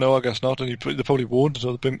 Well, no, I guess not. And they probably won't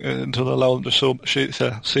until they allow them to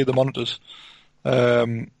see the monitors.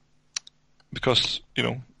 Because,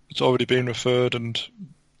 it's already been referred, and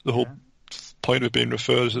the whole point of it being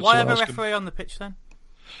referred is that why have a referee on the pitch then?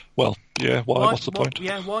 Well, yeah, what's the point?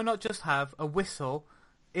 Yeah, why not just have a whistle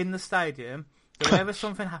in the stadium that whenever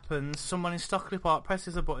something happens, someone in Stockley Park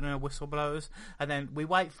presses a button and a whistle blows, and then we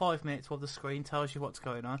wait 5 minutes while the screen tells you what's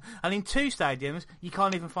going on. And in 2 stadiums, you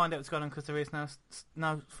can't even find out what's going on because there is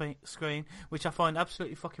no screen, which I find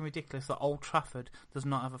absolutely fucking ridiculous that Old Trafford does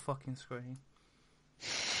not have a fucking screen.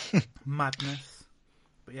 Madness.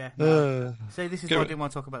 But yeah, no. See, this is why I didn't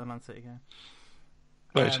want to talk about the Man City game.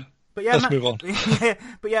 Right. But yeah, let's move on.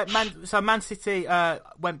 Man City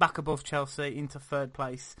went back above Chelsea into 3rd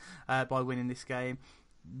place by winning this game.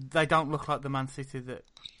 They don't look like the Man City that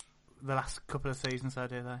the last couple of seasons, do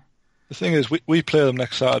they? The thing is, we play them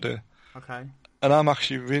next Saturday. Okay. And I'm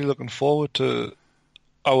actually really looking forward to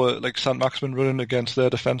our St. Maximin running against their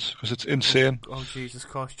defence, because it's insane. Oh Jesus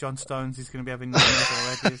Christ, John Stones is going to be having nightmares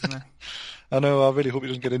already, isn't he? I know. I really hope he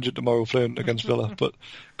doesn't get injured tomorrow playing against Villa, but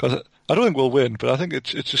because I don't think we'll win. But I think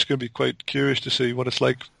it's just going to be quite curious to see what it's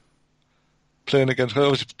like playing against.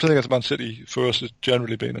 Obviously, playing against Man City for us has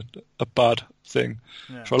generally been a bad thing.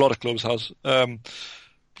 Yeah. For a lot of clubs has.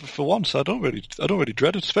 For once, I don't really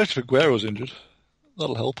dread it, especially if Aguero's injured.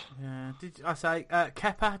 That'll help. Yeah. Did I say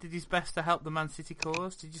Kepa did his best to help the Man City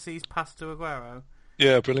cause? Did you see his pass to Aguero?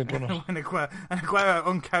 Yeah, brilliant, wasn't it? And Aguero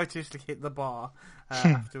uncharacteristically hit the bar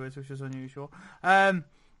afterwards, which was unusual. What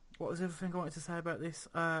was the other thing I wanted to say about this?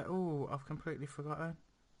 I've completely forgotten.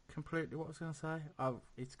 completely what I was going to say. Oh,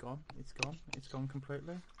 it's gone. It's gone. It's gone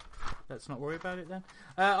completely. Let's not worry about it then.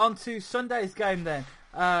 On to Sunday's game then.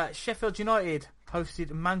 Sheffield United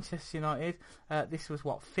hosted Manchester United. This was,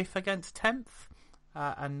 5th against 10th?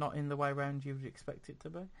 And not in the way round you would expect it to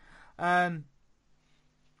be.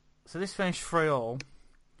 So this finished 3-3.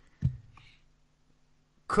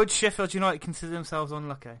 Could Sheffield United consider themselves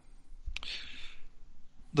unlucky?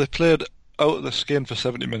 They played out of the skin for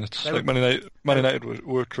 70 minutes. Man United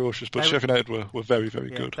were atrocious, but Sheffield United were very, very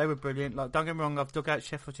good. They were brilliant. Like, don't get me wrong, I've dug out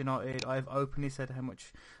Sheffield United. I've openly said how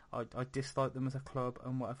much I dislike them as a club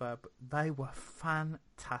and whatever, but they were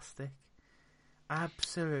fantastic.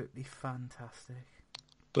 Absolutely fantastic.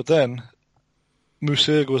 But then,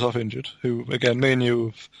 Musa goes off injured, who, again, me and you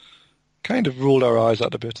have kind of rolled our eyes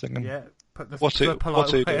at a bit, thinking, what's he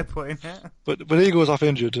doing? But he goes off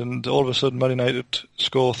injured, and all of a sudden Man United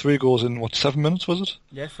score 3 goals in, 7 minutes, was it?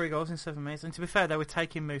 Yeah, 3 goals in 7 minutes. And to be fair, they were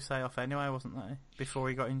taking Musa off anyway, wasn't they, before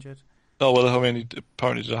he got injured? Oh, well, I mean, he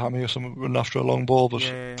apparently did a hammy or something running after a long ball,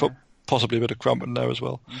 but possibly a bit of cramping there as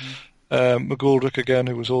well. Mm-hmm. McGoldrick, again,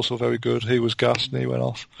 who was also very good, he was gassed and he went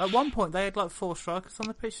off. At one point, they had 4 strikers on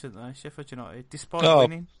the pitch, didn't they, Sheffield United, despite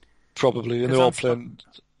winning? Probably, and they're all playing...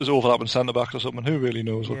 There's overlapping centre-backs or something. Who really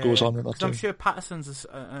knows what goes on in that team? I'm sure Patterson's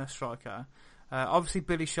a striker. Obviously,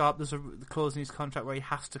 Billy Sharp, there's a clause in his contract where he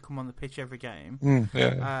has to come on the pitch every game.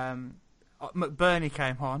 McBurney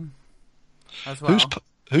came on as well.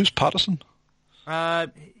 Who's Patterson?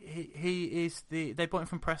 He is the... They bought him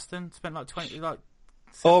from Preston. Spent 20...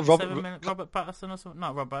 Robert... minutes. Robert Patterson or something?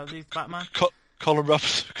 Not Robert, he's Batman. Callum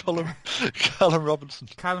Robinson. Callum Robinson.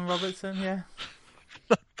 Callum Robertson, yeah.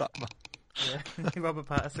 Batman. Yeah, Robert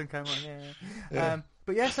Patterson came on, yeah.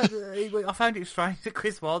 But yes, I found it strange that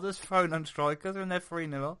Chris Wilder's thrown on strikers and they're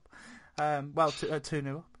 3-0 up.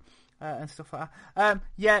 2-0 up, and stuff like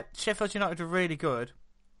that. Sheffield United are really good,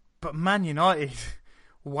 but Man United,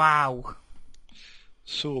 wow.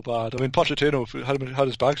 So bad. I mean, Pochettino had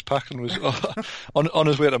his bags packed and was on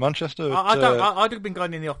his way to Manchester. I'd have been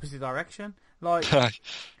going in the opposite direction. Like,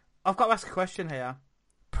 I've got to ask a question here.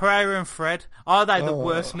 Pereira and Fred, are they the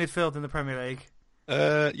worst midfield in the Premier League?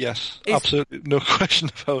 Yes, absolutely, no question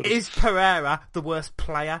about it. Is Pereira the worst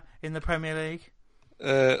player in the Premier League?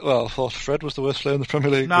 Well, I thought Fred was the worst player in the Premier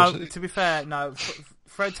League. No, to be fair, no.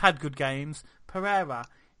 Fred's had good games. Pereira,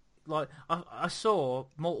 I saw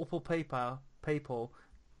multiple people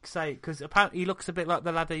say, because apparently he looks a bit like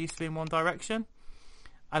the lad who used to be in One Direction,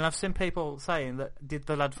 and I've seen people saying that did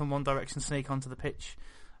the lad from One Direction sneak onto the pitch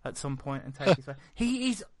at some point and take his way. He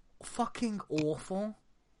is fucking awful.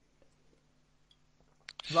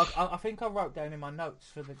 I think I wrote down in my notes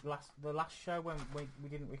for the last show when we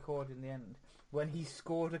didn't record in the end, when he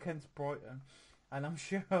scored against Brighton, and I'm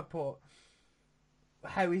sure I put,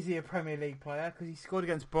 how is he a Premier League player? Because he scored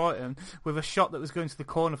against Brighton with a shot that was going to the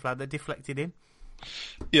corner flag that deflected in.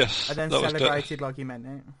 Yes. And then celebrated like he meant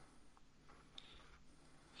it.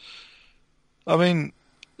 I mean,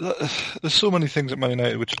 there's so many things at Man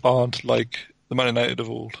United which aren't like the Man United of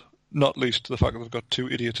old, not least the fact that they've got 2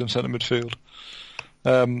 idiots in centre midfield.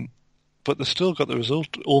 But they've still got the result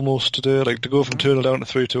almost today, like to go from 2-0 down to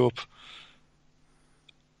 3-2 up.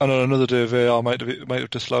 And on another day, VAR might have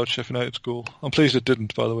disallowed Sheffield United's goal. I'm pleased it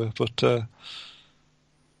didn't, by the way, but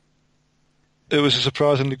it was a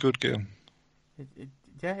surprisingly good game.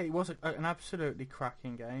 It was an absolutely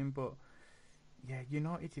cracking game, but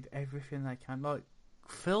United did everything they can. Like,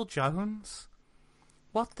 Phil Jones?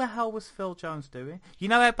 What the hell was Phil Jones doing? You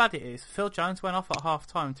know how bad it is? Phil Jones went off at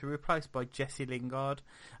half-time to be replaced by Jesse Lingard.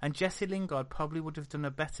 And Jesse Lingard probably would have done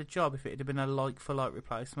a better job if it had been a like-for-like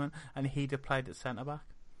replacement and he'd have played at centre-back.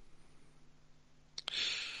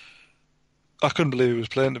 I couldn't believe he was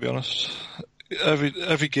playing, to be honest.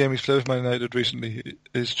 Every game he's played with Man United recently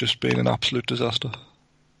has just been an absolute disaster.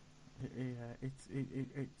 Yeah, it's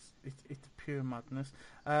pure madness.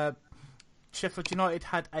 Sheffield United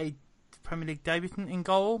had a Premier League debutant in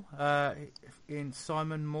goal in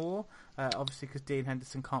Simon Moore, obviously because Dean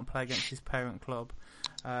Henderson can't play against his parent club.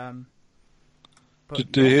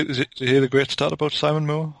 Did you hear the great stat about Simon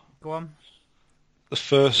Moore? Go on. The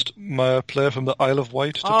first player from the Isle of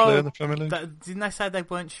Wight to play in the Premier League. Didn't they say they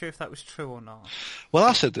weren't sure if that was true or not? Well,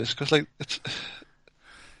 I said this because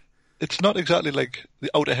it's not exactly like the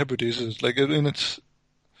Outer Hebrides, is it? Like, I mean, it's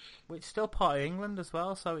still part of England as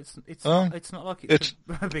well, so it's not like it's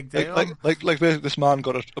a big deal. Like this man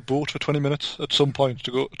got a boat for 20 minutes at some point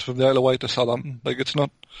to go from the Isle of Wight to Southampton. Like, it's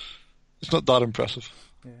not that impressive.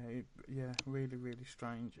 Yeah, really, really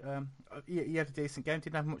strange. He had a decent game,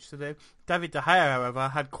 didn't have much to do. David De Gea, however,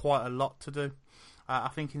 had quite a lot to do. I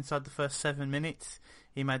think inside the first 7 minutes,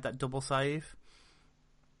 he made that double save.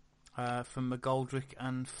 from McGoldrick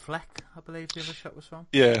and Fleck, I believe the other shot was from.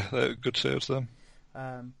 Yeah, good saves them.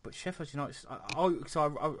 But Sheffield United, I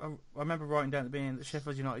remember writing down at the beginning that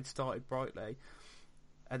Sheffield United started brightly,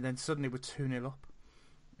 and then suddenly were 2-0 up.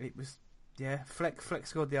 It was, Fleck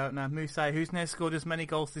scored the opener. Moussa, who's now scored as many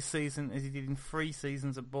goals this season as he did in 3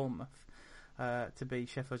 seasons at Bournemouth, to be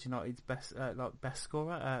Sheffield United's best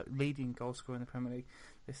scorer, leading goal scorer in the Premier League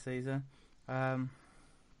this season. When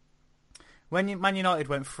Man United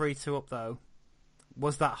went 3-2 up, though,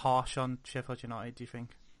 was that harsh on Sheffield United, do you think?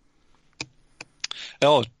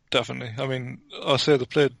 Oh, definitely. I mean, I say they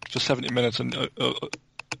played for 70 minutes and,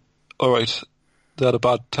 all right, they had a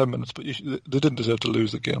bad 10 minutes, but they didn't deserve to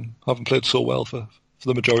lose the game. Haven't played so well for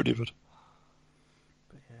the majority of it.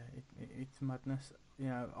 But yeah, it's madness. You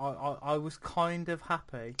know, I was kind of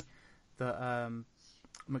happy that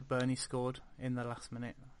McBurney scored in the last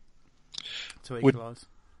minute to equalise.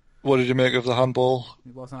 What did you make of the handball?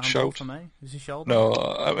 It wasn't a handball for me. It was a shoulder. No,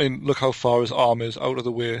 I mean, look how far his arm is out of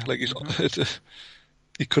the way. Like he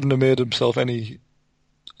couldn't have made himself any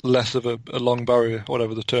less of a long barrier,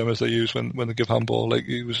 whatever the term is they use when they give handball. Like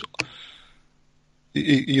he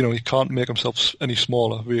can't make himself any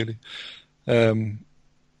smaller, really.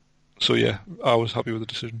 So yeah, I was happy with the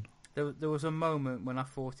decision. There was a moment when I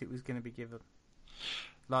thought it was going to be given.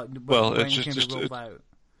 Like,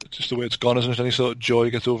 it's just the way it's gone, isn't it? Any sort of joy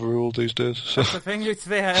gets overruled these days. So. That's the thing. It's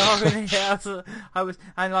VAR, really. I was,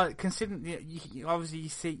 and like considering,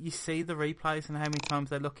 obviously you see the replays and how many times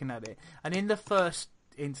they're looking at it, and in the first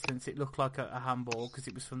instance it looked like a handball because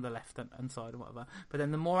it was from the left hand side or whatever. But then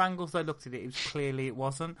the more angles they looked at it, clearly it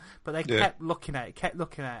wasn't. But they kept looking at it,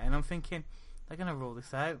 and I'm thinking they're going to rule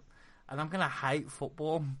this out. And I'm going to hate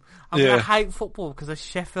football. I'm going to hate football because a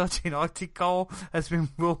Sheffield United goal has been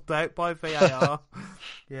ruled out by VAR.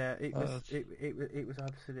 It was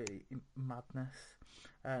absolutely madness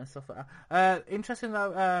and stuff like that. Interesting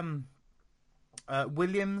though,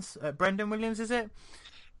 Williams, Brendan Williams, is it?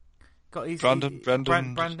 Got his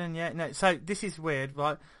Brandon. Yeah. No. So this is weird,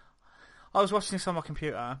 right? I was watching this on my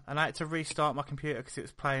computer, and I had to restart my computer because it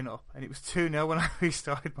was playing up, and it was 2-0 when I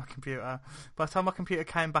restarted my computer. By the time my computer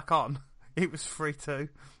came back on, it was 3-2.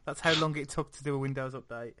 That's how long it took to do a Windows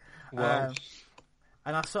update. Wow.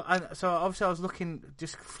 And so obviously I was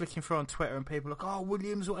just flicking through on Twitter, and people were like, "Oh,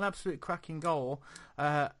 Williams, what an absolute cracking goal!"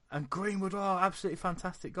 And Greenwood, "Oh, absolutely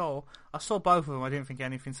fantastic goal." I saw both of them. I didn't think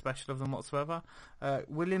anything special of them whatsoever.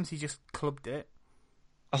 Williams, he just clubbed it.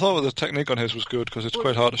 I thought the technique on his was good because it's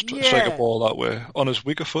quite hard to strike a ball that way. On his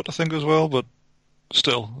weaker foot, I think, as well, but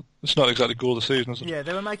still, it's not exactly goal of the season, is it? Yeah,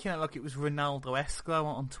 they were making it like it was Ronaldo-esque though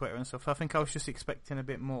on Twitter and stuff. I think I was just expecting a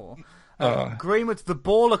bit more. Greenwood's, the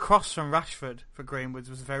ball across from Rashford for Greenwood's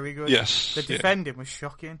was very good. Yes. The defending was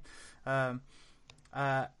shocking. And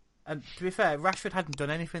to be fair, Rashford hadn't done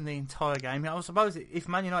anything the entire game. I suppose if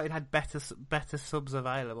Man United had better subs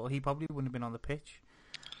available, he probably wouldn't have been on the pitch.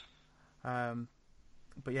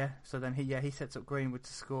 But yeah, so then he sets up Greenwood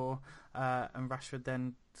to score, and Rashford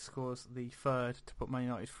then scores the third to put Man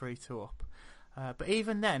United 3-2 up. But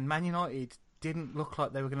even then, Man United didn't look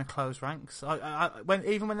like they were going to close ranks.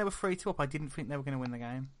 Even when they were 3-2 up, I didn't think they were going to win the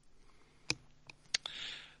game.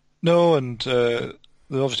 No, and they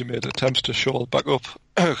obviously made attempts to shore back up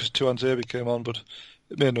because Tuanzebe came on, but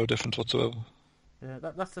it made no difference whatsoever. Yeah,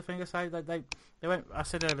 that's the thing I say. They went. I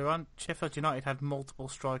said earlier on, Sheffield United had multiple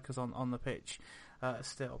strikers on the pitch.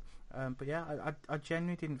 Still, but yeah, I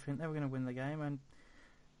genuinely didn't think they were going to win the game, and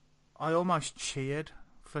I almost cheered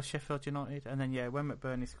for Sheffield United. And then when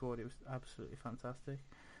McBurney scored, it was absolutely fantastic.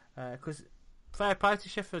 Because fair play to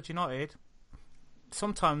Sheffield United.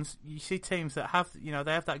 Sometimes you see teams that have, they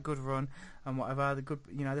have that good run and whatever, the good,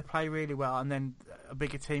 they play really well, and then a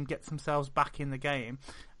bigger team gets themselves back in the game,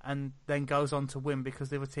 and then goes on to win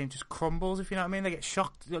because the other team just crumbles. If you know what I mean, they get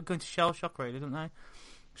shocked, going to shell shock, really, don't they?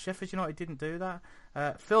 Sheffield United didn't do that.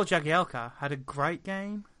 Phil Jagielka had a great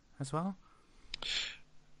game as well.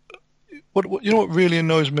 What really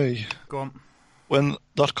annoys me? Go on. When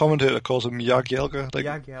that commentator calls him Jagielka.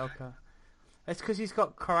 Jagielka. It's because he's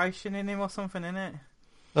got Croatian in him or something, innit?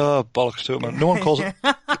 Oh, bollocks to it, man. No one calls him...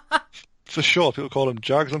 For sure, people call him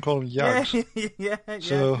Jags, don't call him Yags. Yeah.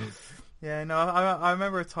 So... Yeah, no, I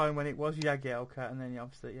remember a time when it was Jagielka, and then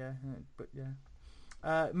obviously, but yeah.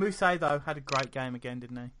 Moussa, though, had a great game again,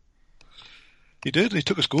 didn't he? He did. He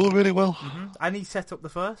took his goal really well. Mm-hmm. And he set up the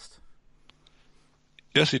first.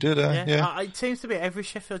 Yes, he did. Yeah. It seems to be every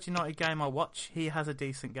Sheffield United game I watch, he has a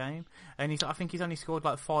decent game. And I think he's only scored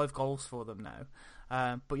like 5 goals for them now.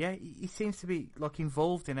 But yeah, he seems to be like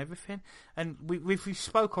involved in everything. And we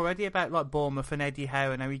spoke already about like Bournemouth and Eddie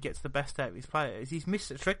Howe and how he gets the best out of his players. He's missed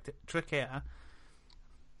a trick here.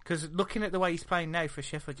 Because looking at the way he's playing now for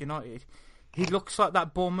Sheffield United, he looks like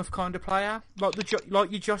that Bournemouth kind of player,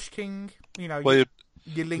 like your Josh King, your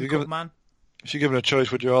link-up man. If you're given a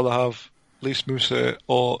choice, would you rather have Lys Mousset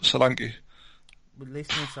or Solanke? With Lys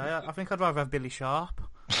Mousset, I think I'd rather have Billy Sharp.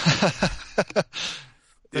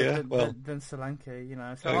 Than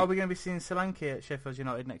Solanke, So are we going to be seeing Solanke at Sheffield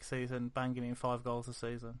United next season, banging in 5 goals a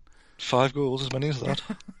season? 5 goals, as many as that.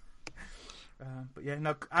 But yeah,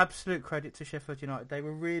 no, absolute credit to Sheffield United. They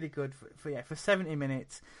were really good for 70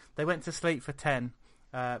 minutes. They went to sleep for 10,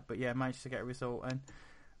 but yeah, managed to get a result. And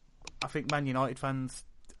I think Man United fans,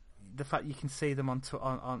 the fact you can see them on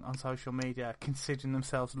social media considering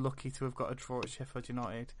themselves lucky to have got a draw at Sheffield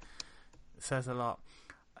United says a lot.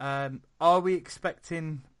 Are we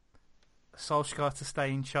expecting Solskjaer to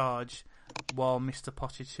stay in charge while Mr.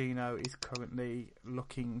 Pochettino is currently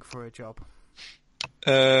looking for a job?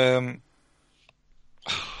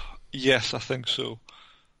 Yes, I think so.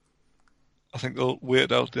 I think they'll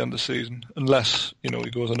wait out the end of the season, unless, he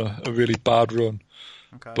goes on a really bad run.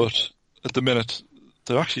 Okay. But at the minute,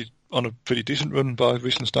 they're actually on a pretty decent run by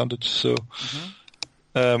recent standards, so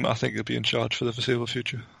I think he'll be in charge for the foreseeable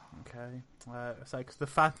future. Okay. Because the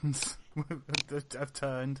fans have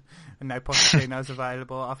turned, and now Pochettino's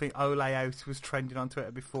available. I think Ole Out was trending on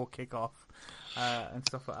Twitter before kick-off and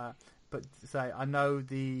stuff like that. But I know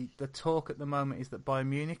the talk at the moment is that Bayern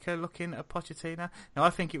Munich are looking at Pochettino. Now, I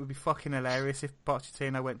think it would be fucking hilarious if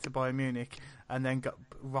Pochettino went to Bayern Munich and then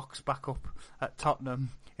rocks back up at Tottenham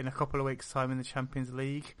in a couple of weeks' time in the Champions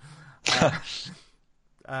League. I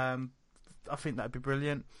think that'd be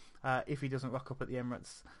brilliant if he doesn't rock up at the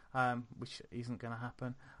Emirates, which isn't going to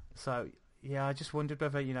happen. So, yeah, I just wondered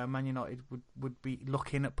whether, Man United would be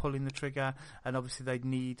looking at pulling the trigger, and obviously they'd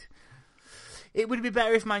need... It would be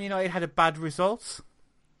better if Man United had a bad result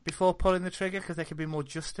before pulling the trigger, because they could be more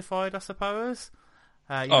justified, I suppose.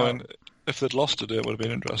 And if they'd lost today, it would have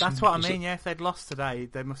been interesting. That's what I mean. Yeah, if they'd lost today,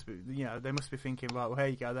 they must be thinking, right, well, here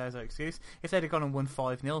you go, there's our excuse. If they'd have gone and won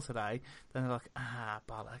 5-0 today, then they're like,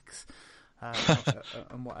 bollocks,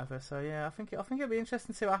 and whatever. So yeah, I think it'll be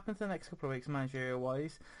interesting to see what happens in the next couple of weeks, managerial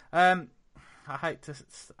wise. I hate to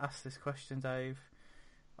ask this question, Dave.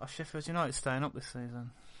 Are Sheffield United staying up this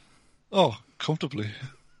season? Oh, comfortably.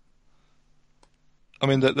 I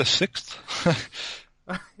mean, they're 6th.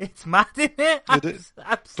 It's mad, isn't it?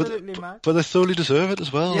 Absolutely mad. But they thoroughly deserve it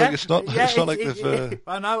as well. Yeah, it's not like they've...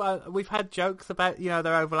 I know. We've had jokes about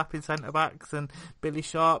their overlapping centre backs and Billy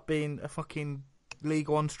Sharp being a fucking League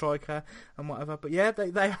One striker and whatever. But yeah,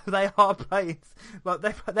 they are playing like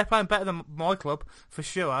they're playing better than my club for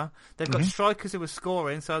sure. They've got strikers who are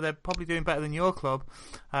scoring, so they're probably doing better than your club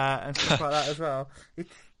and stuff like that as well.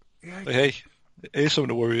 Hey, here's something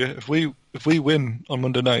to worry you. If we win on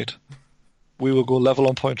Monday night, we will go level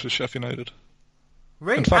on points with Sheffield United.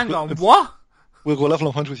 Really? Hang on, what? We'll go level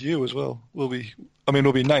on points with you as well. We'll be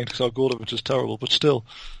 9th because our goal difference is terrible, but still.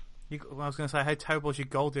 I was going to say, how terrible is your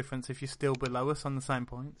goal difference if you're still below us on the same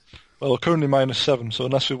points? Well, we're currently -7, so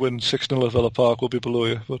unless we win 6-0 at Villa Park, we'll be below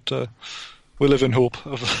you. But we live in hope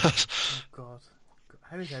of that. Oh, God.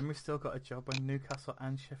 How has Emery still got a job when Newcastle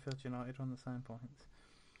and Sheffield United are on the same points?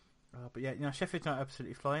 But yeah, Sheffield United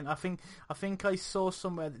absolutely flying. I think I saw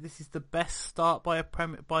somewhere that this is the best start by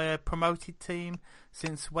a promoted team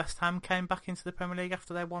since West Ham came back into the Premier League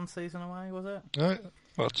after their one season away. Was it? Right.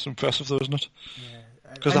 Well, that's impressive, though, isn't it? Yeah.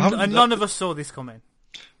 And none of us saw this coming.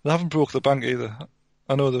 They haven't broke the bank either.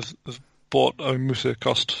 I know they've bought. Moussa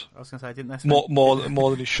cost. I was going to say, didn't they spend more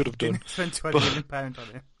than he should have done? Didn't spend £20 million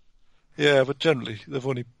on it. Yeah, but generally they've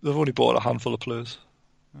only bought a handful of players.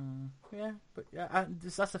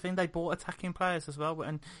 That's the thing. They bought attacking players as well,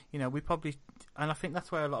 and we probably, and I think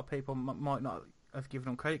that's where a lot of people might not have given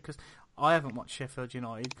them credit, because I haven't watched Sheffield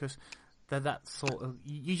United, because they're that sort of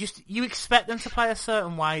you expect them to play a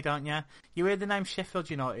certain way, don't you? You hear the name Sheffield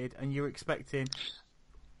United, and you're expecting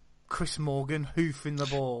Chris Morgan hoofing the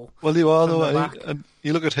ball. Well, you are though, and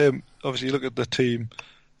you look at him. Obviously, you look at the team,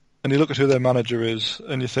 and you look at who their manager is,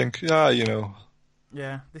 and you think,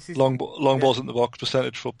 yeah, this is long balls in the box,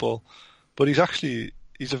 percentage football. But he's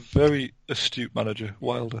a very astute manager,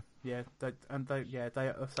 Wilder. Yeah, they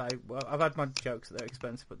say. Well, I've had my jokes at their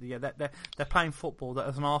expense, but yeah, they're playing football that,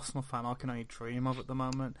 as an Arsenal fan, I can only dream of at the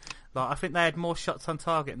moment. Like, I think they had more shots on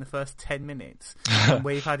target in the first 10 minutes than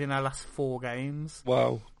we've had in our last 4 games.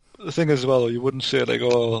 Wow. The thing is, as well, you wouldn't say like,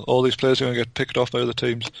 all these players are going to get picked off by other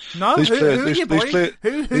teams. No, these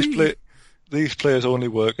players only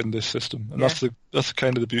work in this system, and that's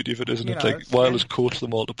kind of the beauty of it, isn't it? Like, Wilder's coached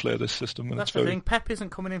them all to play this system, and that's the thing. Pep isn't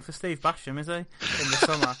coming in for Steve Basham, is he? In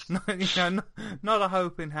the summer, not a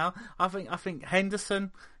hope in hell. I think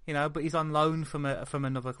Henderson, but he's on loan from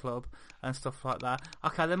another club and stuff like that.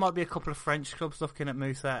 Okay, there might be a couple of French clubs looking at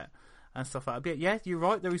Mousset and stuff like that. But yeah, you're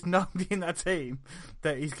right. There is nobody in that team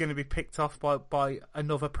that is going to be picked off by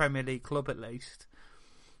another Premier League club at least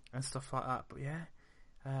and stuff like that. But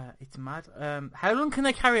yeah, it's mad. How long can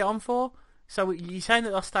they carry it on for? So you're saying that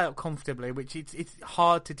they'll stay up comfortably, which it's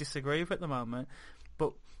hard to disagree with at the moment.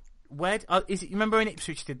 But where is it? You remember when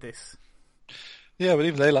Ipswich did this? Yeah, but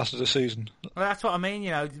even they lasted a season. Well, that's what I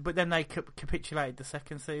mean, But then they capitulated the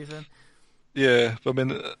second season. Yeah, but I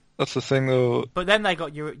mean that's the thing, though. But then they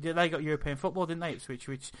got European football, didn't they, Ipswich,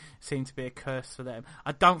 which seemed to be a curse for them.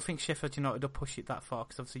 I don't think Sheffield United will push it that far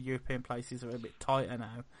because obviously European places are a bit tighter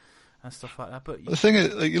now and stuff like that. But the thing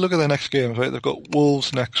is, you look at their next games, right? They've got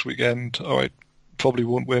Wolves next weekend. All right, probably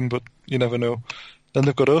won't win, but you never know. Then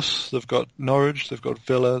they've got us. They've got Norwich. They've got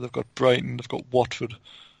Villa. They've got Brighton. They've got Watford.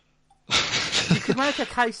 You could make a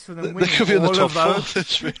case for them winning they could be in the all top of those. 4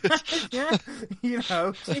 this week. Yeah,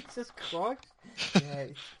 Jesus Christ. Yeah,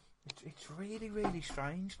 it's really, really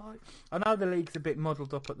strange. Like, I know the league's a bit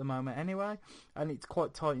muddled up at the moment anyway, and it's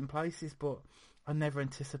quite tight in places, but I never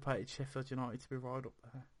anticipated Sheffield United to be right up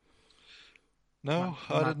there. No,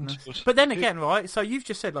 I didn't. But then again, right, so you've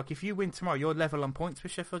just said, like, if you win tomorrow, you're level on points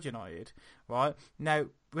with Sheffield United, right? Now,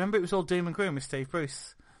 remember it was all doom and gloom with Steve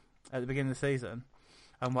Bruce at the beginning of the season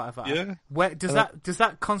and whatever. Yeah. Where does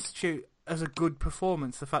that constitute as a good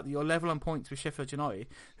performance, the fact that you're level on points with Sheffield United,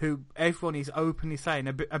 who everyone is openly saying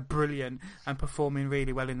are brilliant and performing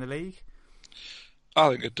really well in the league? I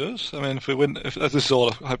think it does. I mean, if we win, if this is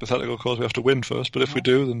all hypothetical, of course, we have to win first, but if we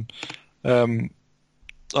do, then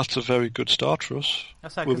that's a very good start for us.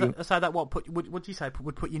 So that what would you say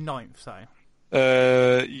would put you ninth, say?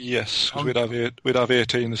 Yes, because we'd have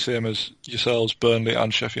 18, the same as yourselves, Burnley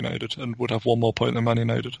and Sheffield United, and would have one more point than Man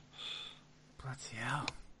United. Bloody hell!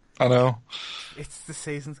 I know. The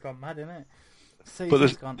season's gone mad, isn't it?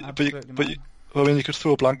 Season's gone absolutely mad. I mean, you could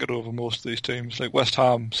throw a blanket over most of these teams. Like West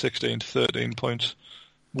Ham, 16 to 13 points.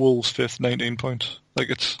 Wolves, 5th, 19 points. Like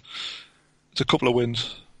it's a couple of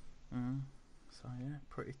wins. So yeah,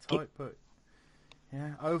 pretty tight, but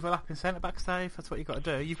yeah, overlapping centre backs, Dave. That's what you got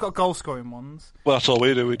to do. You've got goal scoring ones. Well, that's all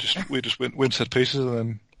we do. We just win set pieces and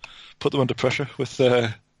then put them under pressure with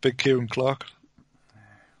big Kieran Clark.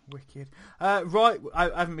 Wicked. Right, I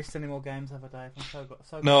haven't missed any more games, have I, Dave? I'm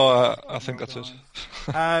so no, I think that's it.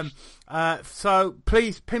 So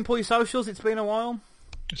please pimple your socials. It's been a while.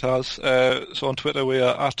 It has. So on Twitter we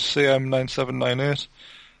are at CM9798.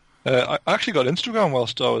 I actually got Instagram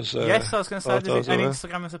whilst I was. Yes, I was going to say, any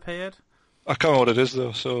Instagram has appeared. I can't remember what it is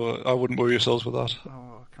though, so I wouldn't worry yourselves with that.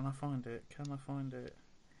 Oh, can I find it?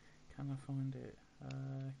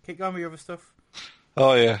 Keep going with your other stuff.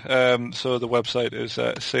 Oh yeah, so the website is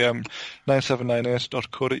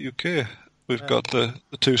cm9798.co.uk. We've got the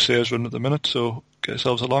 2 saves running at the minute, so get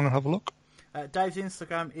yourselves along and have a look. Dave's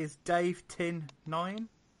Instagram is DaveTin9.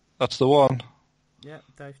 That's the one. Yeah,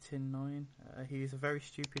 DaveTin9. He is a very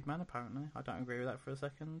stupid man, apparently. I don't agree with that for a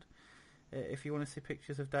second. If you want to see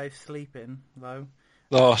pictures of Dave sleeping, though...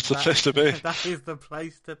 Oh, it's the place to be. That is the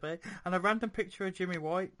place to be. And a random picture of Jimmy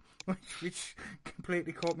White, which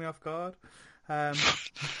completely caught me off guard. I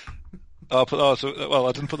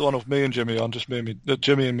didn't put the one of me and Jimmy on, just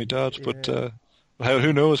Jimmy and me dad. But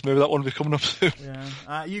who knows? Maybe that one will be coming up soon.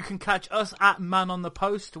 Yeah. You can catch us at Man on the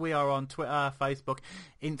Post. We are on Twitter, Facebook,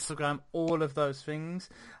 Instagram, all of those things.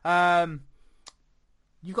 You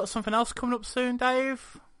got something else coming up soon,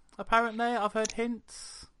 Dave? Apparently, I've heard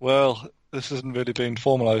hints. Well, this hasn't really been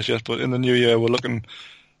formalised yet, but in the new year we're looking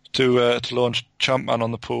to launch Champman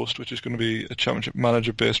on the Post, which is going to be a Championship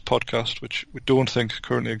Manager-based podcast, which we don't think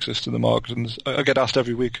currently exists in the market. And I get asked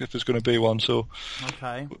every week if there's going to be one, so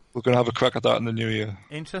we're going to have a crack at that in the new year.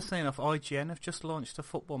 Interestingly enough, IGN have just launched a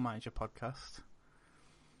Football Manager podcast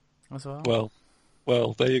as well.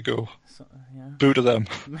 Well, there you go. So, yeah. Boo to them.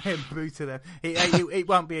 Boo to them. It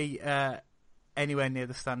won't be anywhere near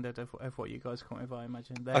the standard of what you guys come with, I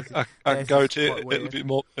imagine. I guarantee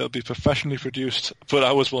it'll be professionally produced, but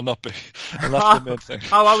ours will not be. And that's the main thing.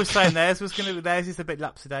 I was saying theirs is a bit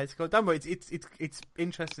lapsadaisical. Don't worry, it's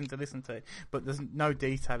interesting to listen to, but there's no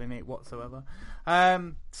detail in it whatsoever.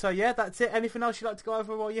 So yeah, that's it. Anything else you'd like to go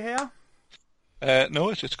over while you're here?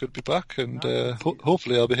 No, it's good to be back, and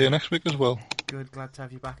hopefully I'll be here next week as well. Good, glad to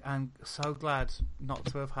have you back, and so glad not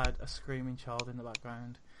to have had a screaming child in the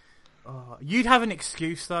background. Oh, you'd have an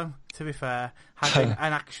excuse though, to be fair, having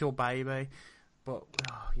an actual baby. But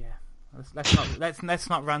yeah, let's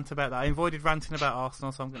not rant about that. I avoided ranting about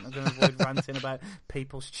Arsenal, so I'm going to avoid ranting about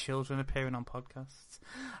people's children appearing on podcasts.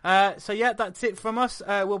 So yeah, that's it from us.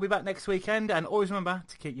 We'll be back next weekend, and always remember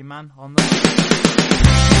to keep your man on the